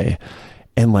life today.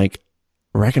 And like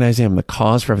recognizing I'm the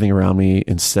cause for everything around me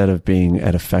instead of being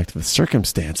at effect of the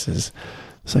circumstances.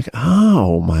 It's like,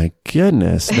 oh my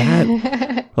goodness,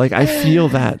 that like I feel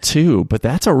that too, but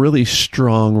that's a really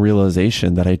strong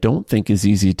realization that I don't think is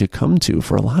easy to come to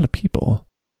for a lot of people.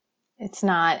 It's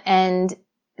not. And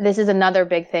this is another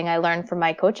big thing I learned from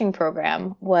my coaching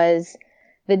program, was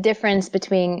the difference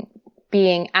between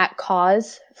being at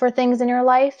cause for things in your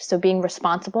life, so being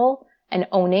responsible and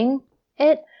owning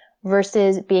it,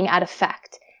 versus being at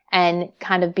effect and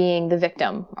kind of being the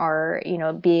victim or,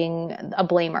 being a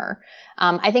blamer.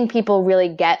 I think people really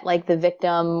get like the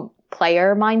victim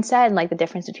player mindset and like the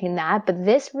difference between that. But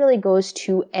this really goes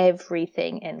to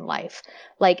everything in life.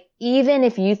 Like, even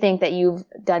if you think that you've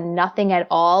done nothing at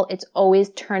all, it's always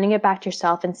turning it back to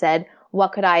yourself and said,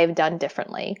 what could I have done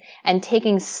differently? And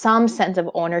taking some sense of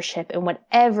ownership in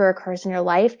whatever occurs in your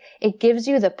life, it gives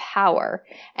you the power,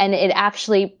 and it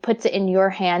actually puts it in your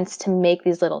hands to make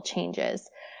these little changes.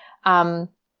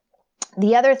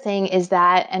 The other thing is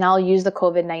that, and I'll use the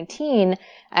COVID-19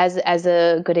 as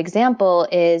a good example,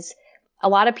 is a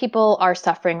lot of people are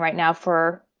suffering right now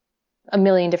for a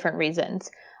million different reasons.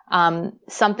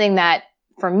 Something that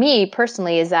for me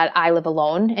personally is that I live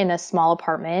alone in a small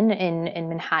apartment in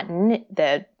Manhattan.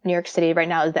 The New York City right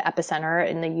now is the epicenter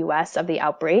in the US of the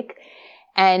outbreak.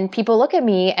 And people look at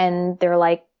me and they're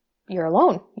like, you're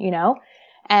alone,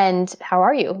 and how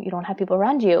are you? You don't have people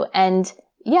around you. And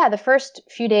yeah, the first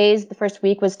few days, the first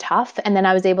week was tough. And then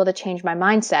I was able to change my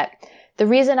mindset. The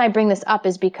reason I bring this up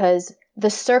is because the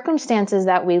circumstances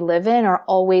that we live in are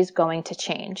always going to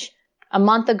change. A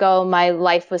month ago, my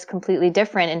life was completely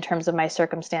different in terms of my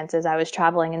circumstances. I was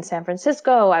traveling in San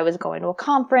Francisco. I was going to a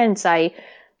conference. I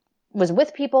was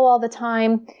with people all the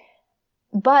time.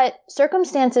 But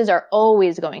circumstances are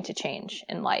always going to change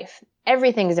in life.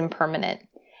 Everything is impermanent.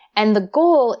 And the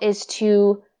goal is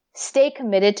to stay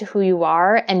committed to who you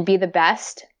are and be the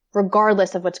best,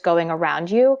 regardless of what's going on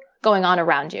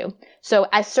around you. So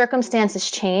as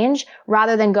circumstances change,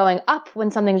 rather than going up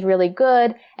when something's really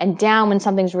good and down when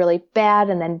something's really bad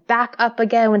and then back up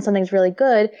again when something's really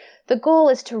good, the goal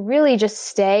is to really just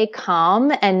stay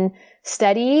calm and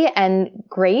steady and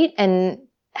great and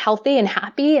healthy and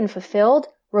happy and fulfilled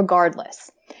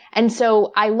regardless. And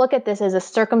so I look at this as a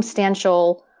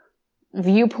circumstantial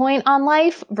viewpoint on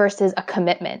life versus a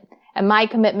commitment. And my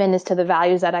commitment is to the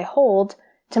values that I hold,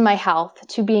 to my health,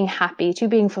 to being happy, to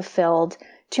being fulfilled,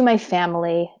 to my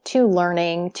family, to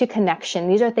learning, to connection.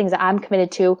 These are things that I'm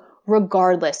committed to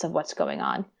regardless of what's going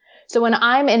on. So when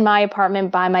I'm in my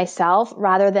apartment by myself,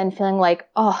 rather than feeling like,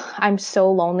 oh, I'm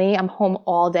so lonely, I'm home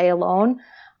all day alone,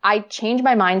 I change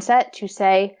my mindset to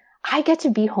say, I get to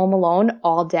be home alone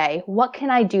all day. What can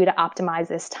I do to optimize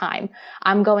this time?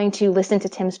 I'm going to listen to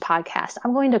Tim's podcast.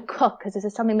 I'm going to cook because this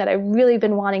is something that I've really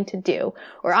been wanting to do.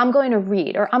 Or I'm going to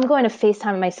read. Or I'm going to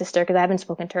FaceTime my sister because I haven't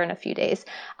spoken to her in a few days.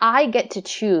 I get to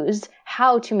choose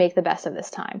how to make the best of this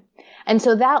time. And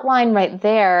so that line right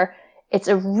there, it's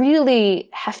a really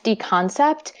hefty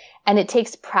concept and it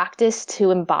takes practice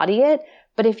to embody it.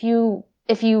 But if you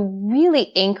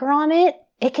really anchor on it,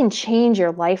 it can change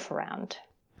your life around.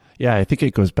 Yeah, I think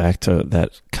it goes back to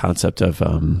that concept of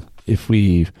if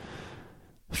we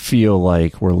feel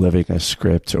like we're living a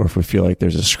script, or if we feel like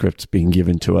there's a script being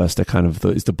given to us that kind of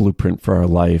is the blueprint for our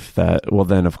life, that, well,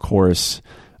 then of course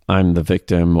I'm the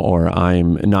victim or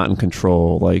I'm not in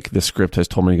control. Like the script has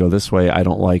told me to go this way. I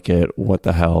don't like it. What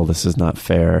the hell? This is not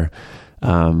fair.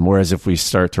 Whereas if we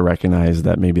start to recognize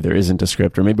that maybe there isn't a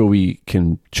script, or maybe we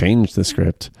can change the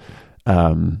script,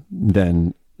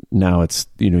 then now it's,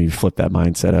 you flip that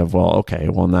mindset of, well, okay,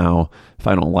 well now if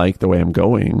I don't like the way I'm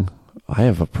going, I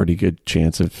have a pretty good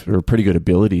chance or a pretty good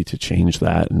ability to change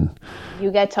that. And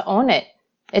you get to own it.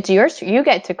 It's yours. You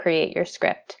get to create your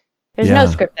script. There's no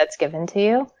script that's given to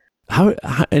you. How,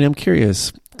 and I'm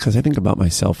curious, because I think about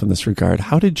myself in this regard.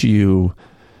 How did you,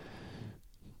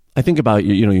 I think about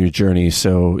your journey.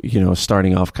 So,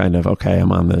 starting off kind of, okay,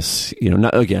 I'm on this,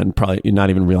 probably you're not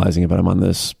even realizing it, but I'm on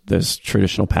this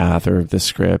traditional path or this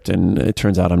script. And it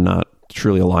turns out I'm not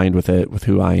truly aligned with it, with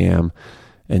who I am.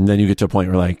 And then you get to a point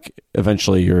where like,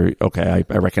 eventually you're, okay,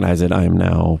 I recognize it. I am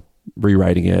now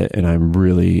rewriting it and I'm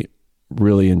really,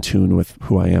 really in tune with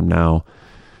who I am now.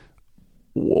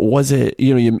 Was it,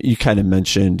 you kind of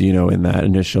mentioned, in that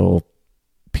initial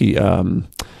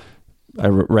I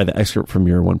read the excerpt from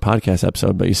your one podcast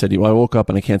episode, but you said, I woke up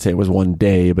and I can't say it was one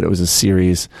day, but it was a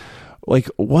series. Like,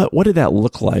 what did that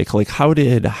look like? Like, how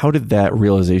did that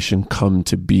realization come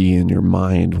to be in your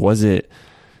mind? Was it,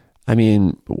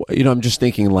 I'm just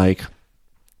thinking like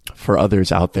for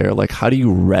others out there, like, how do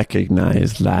you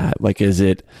recognize that? Like, is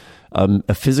it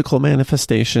a physical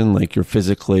manifestation? Like you're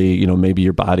physically, maybe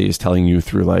your body is telling you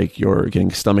through like you're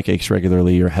getting stomach aches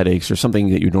regularly or headaches or something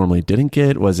that you normally didn't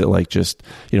get? Was it like just,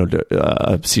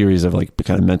 a series of like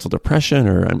kind of mental depression?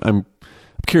 Or I'm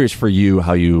curious for you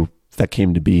how that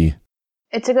came to be.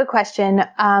 It's a good question.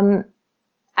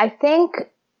 I think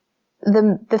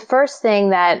the first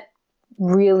thing that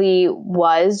really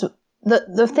was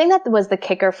the thing that was the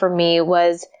kicker for me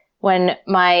was when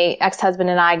my ex-husband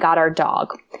and I got our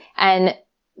dog. And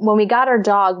when we got our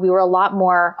dog, we were a lot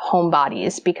more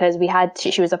homebodies because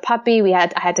she was a puppy. I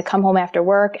had to come home after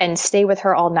work and stay with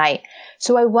her all night.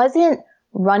 So I wasn't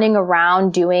running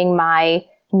around doing my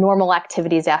normal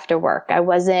activities after work. I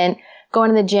wasn't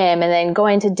going to the gym and then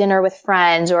going to dinner with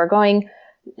friends or going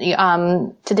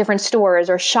to different stores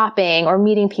or shopping or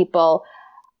meeting people.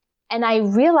 And I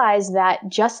realized that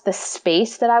just the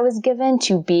space that I was given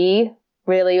to be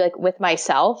really like with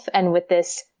myself and with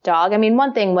this dog.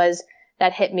 One thing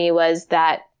that hit me was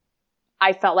that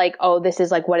I felt like, oh, this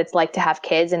is like what it's like to have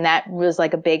kids. And that was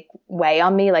like a big way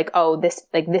on me. Like, oh, this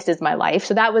is my life.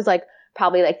 So that was like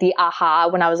probably like the aha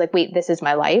when I was like, wait, this is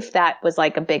my life. That was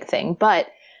like a big thing. But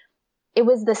it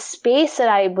was the space that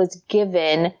I was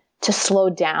given to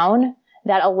slow down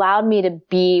that allowed me to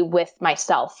be with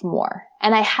myself more.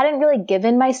 And I hadn't really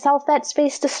given myself that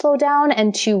space to slow down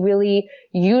and to really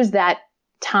use that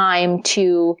time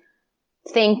to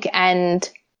think and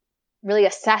really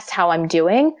assess how I'm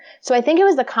doing. So I think it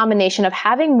was the combination of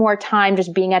having more time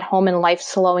just being at home and life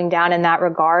slowing down in that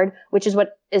regard, which is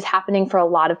what is happening for a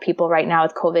lot of people right now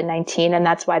with COVID-19. And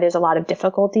that's why there's a lot of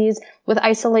difficulties with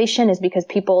isolation, is because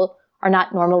people are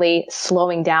not normally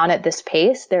slowing down at this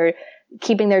pace. They're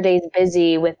keeping their days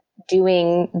busy with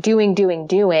doing.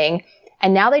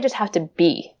 And now they just have to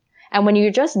be. And when you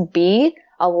just be,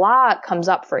 a lot comes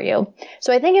up for you.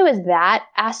 So I think it was that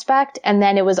aspect. And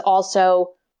then it was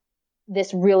also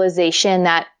this realization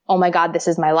that, oh my God, this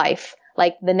is my life.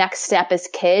 Like the next step is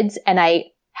kids, and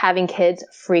having kids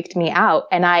freaked me out.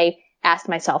 And I asked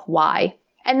myself why.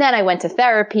 And then I went to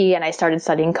therapy and I started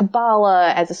studying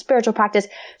Kabbalah as a spiritual practice.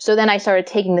 So then I started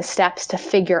taking the steps to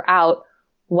figure out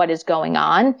what is going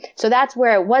on. So that's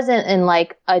where it wasn't in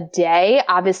like a day.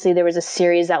 Obviously there was a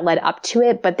series that led up to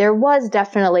it, but there was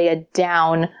definitely a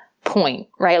down point,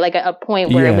 right? Like a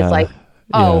point where it was like,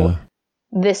 oh,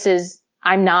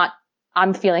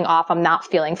 I'm feeling off. I'm not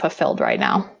feeling fulfilled right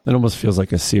now. It almost feels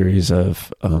like a series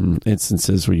of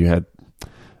instances where you had,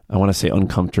 I want to say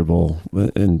uncomfortable,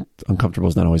 and uncomfortable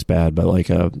is not always bad, but like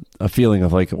a feeling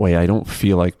of like, wait, I don't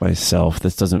feel like myself.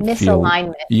 This doesn't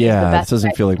misalignment. This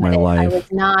doesn't feel like my life. I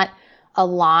was not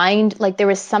aligned. Like there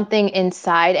was something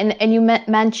inside. And you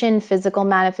mentioned physical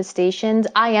manifestations.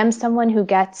 I am someone who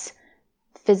gets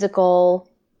physical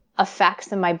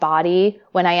effects in my body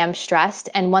when I am stressed.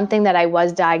 And one thing that I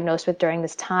was diagnosed with during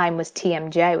this time was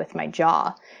TMJ with my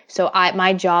jaw. So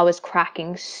my jaw was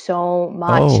cracking so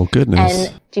much. Oh, goodness.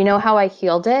 And do you know how I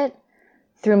healed it?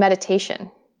 Through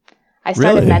meditation. I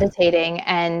started meditating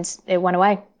and it went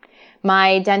away.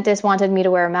 My dentist wanted me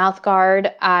to wear a mouth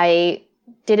guard. I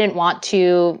didn't want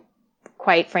to,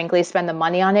 quite frankly, spend the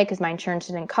money on it because my insurance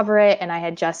didn't cover it. And I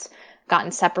had just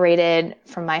gotten separated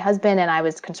from my husband and I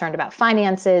was concerned about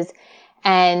finances.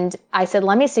 And I said,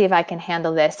 let me see if I can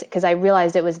handle this, because I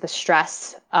realized it was the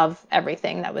stress of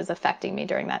everything that was affecting me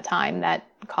during that time that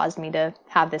caused me to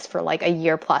have this for like a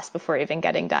year plus before even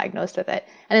getting diagnosed with it.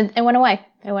 And it went away.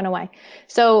 It went away.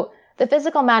 So the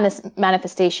physical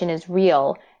manifestation is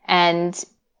real and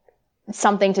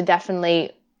something to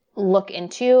definitely look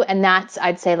into. And that's,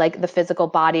 I'd say, like the physical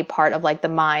body part of like the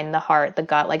mind, the heart, the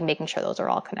gut, like making sure those are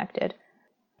all connected.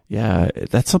 Yeah,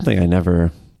 that's something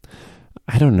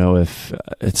I don't know if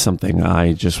it's something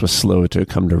I just was slow to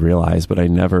come to realize, but I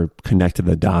never connected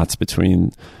the dots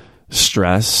between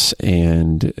stress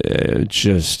and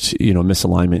just,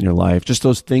 misalignment in your life. Just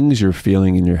those things you're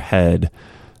feeling in your head,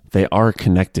 they are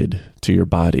connected to your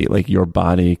body. Like your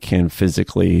body can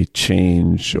physically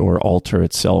change or alter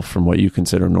itself from what you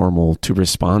consider normal to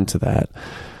respond to that.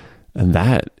 And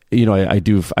that, I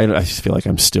just feel like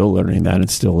I'm still learning that and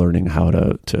still learning how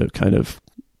to kind of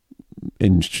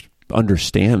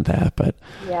understand that, but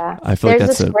yeah, I feel like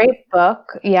that's this great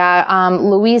book. Yeah.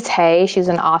 Louise Hay, she's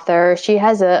an author. She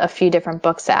has a few different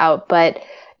books out, but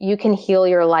You Can Heal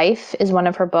Your Life is one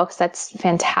of her books. That's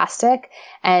fantastic.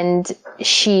 And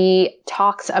she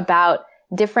talks about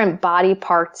different body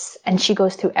parts and she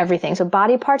goes through everything. So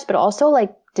body parts, but also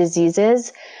like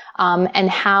diseases, and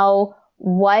how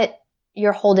what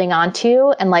you're holding on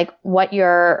to and like what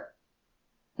you're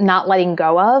not letting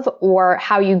go of, or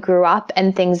how you grew up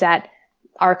and things that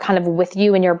are kind of with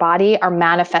you in your body are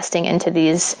manifesting into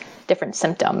these different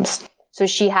symptoms. So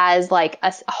she has like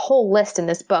a whole list in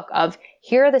this book of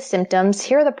here are the symptoms,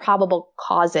 here are the probable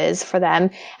causes for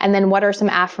them, and then what are some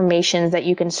affirmations that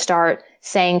you can start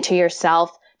saying to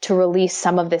yourself to release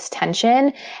some of this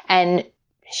tension. And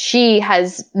she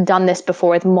has done this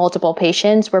before with multiple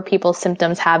patients where people's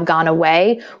symptoms have gone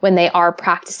away when they are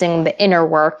practicing the inner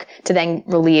work to then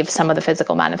relieve some of the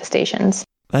physical manifestations.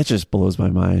 That just blows my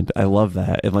mind. I love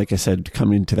that. And like I said,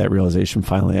 coming to that realization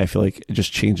finally, I feel like it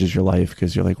just changes your life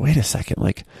because you're like, wait a second,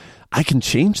 like I can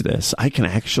change this. I can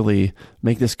actually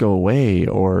make this go away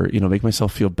or, make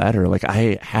myself feel better. Like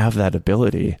I have that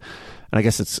ability. And I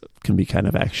guess it can be kind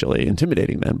of actually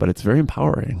intimidating then, but it's very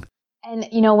empowering. And,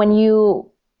 when you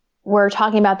were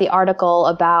talking about the article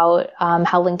about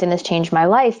how LinkedIn has changed my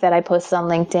life that I posted on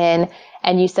LinkedIn,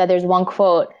 and you said there's one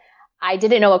quote. I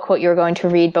didn't know what quote you were going to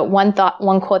read, but one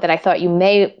quote that I thought you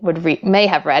may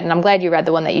have read, and I'm glad you read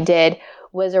the one that you did,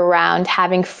 was around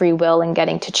having free will and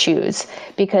getting to choose.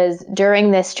 Because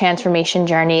during this transformation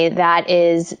journey, that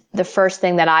is the first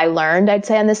thing that I learned, I'd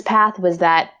say, on this path, was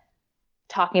that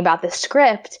talking about the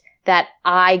script, that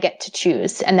I get to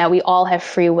choose and that we all have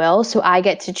free will. So I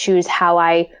get to choose how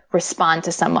I respond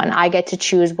to someone. I get to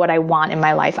choose what I want in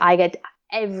my life. I get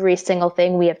every single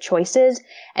thing. We have choices,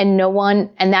 and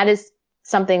and that is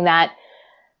something that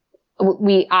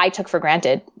I took for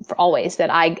granted for always, that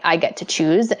I get to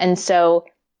choose. And so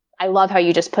I love how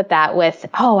you just put that with,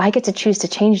 oh, I get to choose to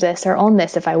change this or own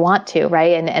this if I want to,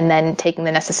 right? And then taking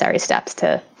the necessary steps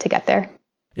to get there.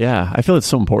 Yeah, I feel it's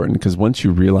so important because once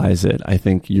you realize it, I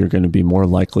think you're going to be more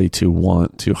likely to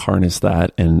want to harness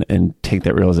that and take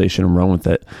that realization and run with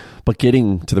it. But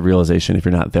getting to the realization, if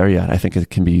you're not there yet, I think it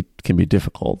can be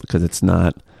difficult because it's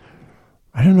not,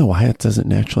 I don't know why it doesn't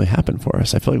naturally happen for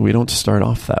us. I feel like we don't start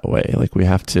off that way. Like we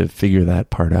have to figure that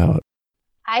part out.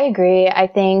 I agree. I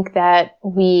think that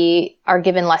we are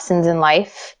given lessons in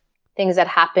life, things that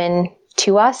happen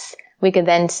to us. We could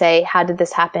then say, how did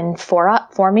this happen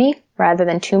for me rather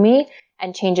than to me,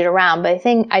 and change it around. But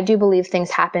I do believe things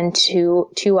happen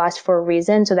to us for a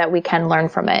reason so that we can learn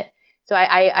from it. So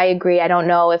I agree. I don't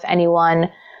know if anyone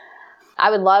I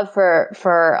would love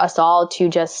for us all to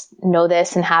just know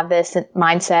this and have this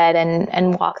mindset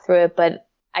and walk through it. But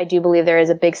I do believe there is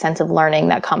a big sense of learning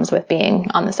that comes with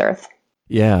being on this earth.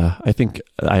 Yeah, I think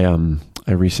I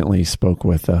recently spoke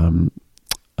with Scotty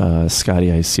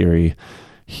Iseri.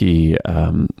 He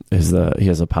has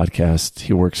a podcast.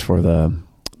 He works for the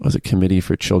Committee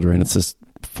for Children. It's this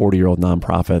 40-year-old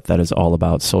nonprofit that is all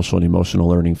about social and emotional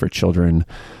learning for children.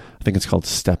 I think it's called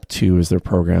Step 2 is their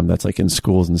program that's like in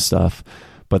schools and stuff.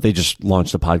 But they just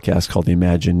launched a podcast called The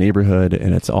Imagine Neighborhood,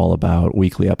 and it's all about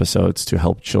weekly episodes to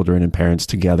help children and parents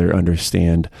together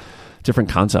understand different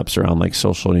concepts around like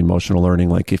social and emotional learning,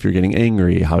 like if you're getting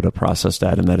angry, how to process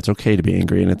that, and that it's okay to be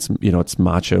angry, and it's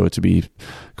macho to be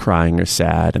crying or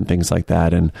sad and things like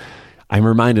that. And I'm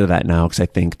reminded of that now because I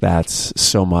think that's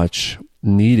so much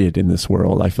needed in this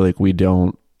world. I feel like we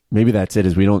don't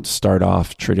start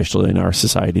off traditionally in our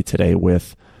society today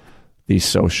with the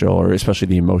social, or especially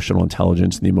the emotional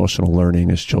intelligence and the emotional learning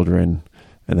as children.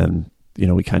 And then,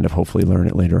 we kind of hopefully learn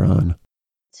it later on.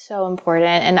 So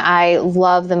important. And I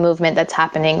love the movement that's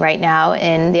happening right now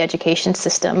in the education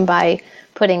system by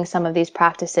putting some of these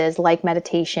practices like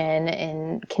meditation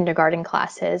in kindergarten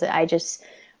classes.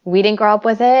 We didn't grow up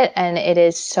with it, and it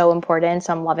is so important.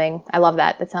 So I love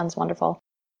that. That sounds wonderful.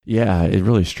 Yeah, it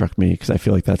really struck me because I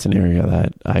feel like that's an area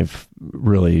that I've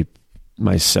really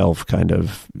myself kind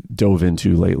of dove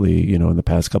into lately, in the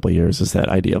past couple of years, is that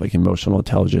idea of like emotional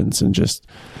intelligence. And just,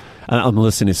 I'm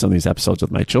listening to some of these episodes with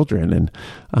my children, and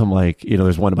I'm like,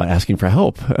 there's one about asking for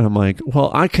help. And I'm like, well,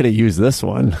 I could have used this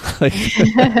one. Like,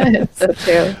 so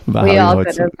true. We all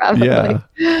could have probably.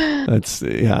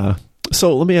 Yeah.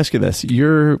 So let me ask you this.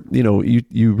 You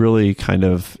really kind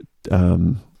of,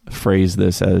 phrase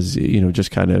this as,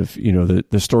 just kind of,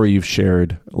 the story you've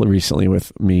shared recently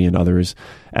with me and others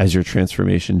as your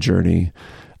transformation journey.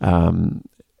 Do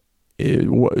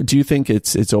you think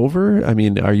it's over? I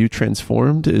mean, are you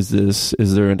transformed? Is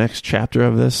there a next chapter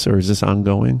of this, or is this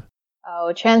ongoing?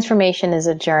 Oh, transformation is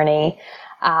a journey.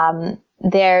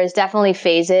 There's definitely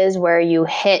phases where you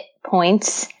hit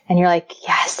points and you're like,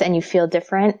 yes, and you feel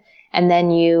different. And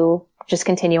then you just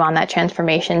continue on that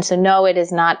transformation. So no, it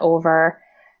is not over.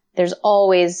 There's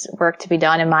always work to be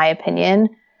done, in my opinion.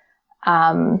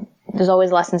 There's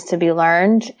always lessons to be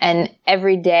learned. And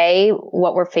every day,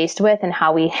 what we're faced with and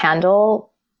how we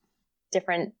handle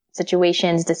different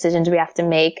situations, decisions we have to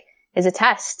make is a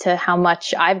test to how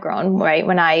much I've grown, right?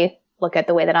 When I look at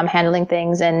the way that I'm handling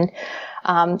things. And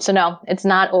so no, it's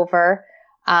not over.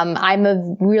 I'm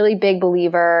a really big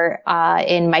believer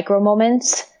in micro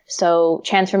moments. So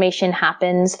transformation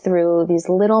happens through these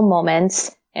little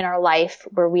moments in our life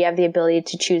where we have the ability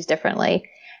to choose differently.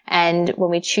 And when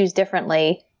we choose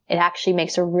differently, it actually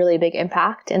makes a really big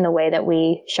impact in the way that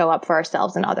we show up for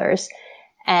ourselves and others.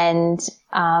 And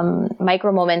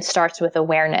micro moments starts with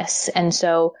awareness. And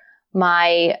so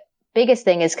my biggest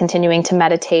thing is continuing to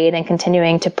meditate and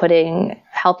continuing to putting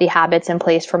healthy habits in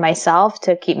place for myself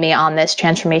to keep me on this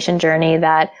transformation journey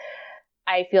that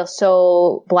I feel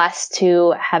so blessed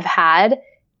to have had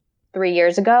 3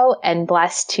 years ago, and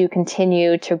blessed to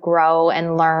continue to grow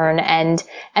and learn and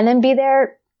then be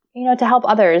there, to help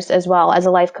others as well as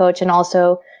a life coach, and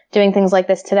also doing things like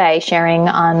this today, sharing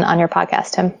on your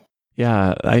podcast, Tim.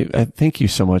 Yeah, I thank you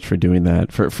so much for doing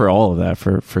that, for all of that,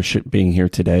 for being here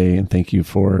today. And thank you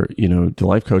for, the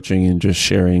life coaching and just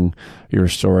sharing your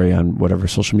story on whatever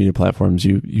social media platforms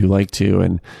you like to.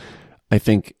 And I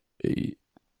think,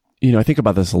 I think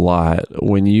about this a lot.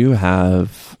 When you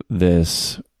have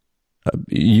this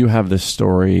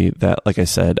story that, like I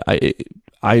said,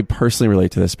 I personally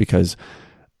relate to this because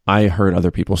I heard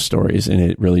other people's stories and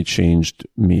it really changed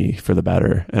me for the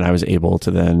better. And I was able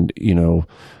to then,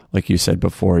 like you said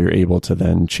before, you're able to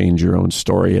then change your own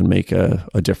story and make a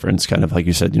difference. Kind of like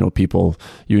you said, people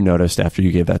you noticed after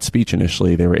you gave that speech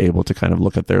initially, they were able to kind of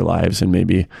look at their lives and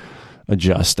maybe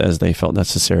adjust as they felt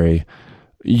necessary.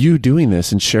 You doing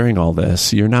this and sharing all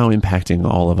this, you're now impacting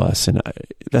all of us. And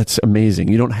that's amazing.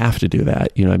 You don't have to do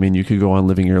that. You could go on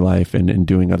living your life and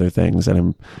doing other things. And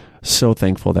I'm so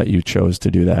thankful that you chose to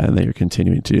do that and that you're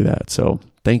continuing to do that. So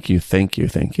thank you. Thank you.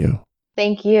 Thank you.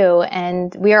 Thank you.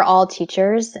 And we are all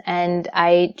teachers. And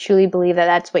I truly believe that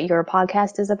that's what your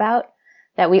podcast is about,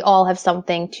 that we all have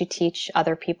something to teach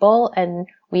other people and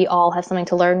we all have something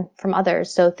to learn from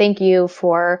others. So thank you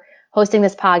for hosting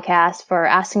this podcast, for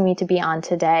asking me to be on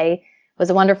today. It was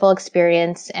a wonderful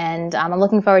experience, and I'm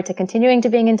looking forward to continuing to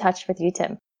being in touch with you,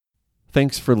 Tim.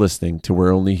 Thanks for listening to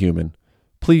We're Only Human.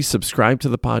 Please subscribe to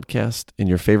the podcast in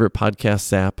your favorite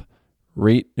podcast app,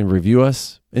 rate and review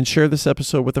us, and share this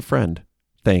episode with a friend.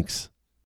 Thanks.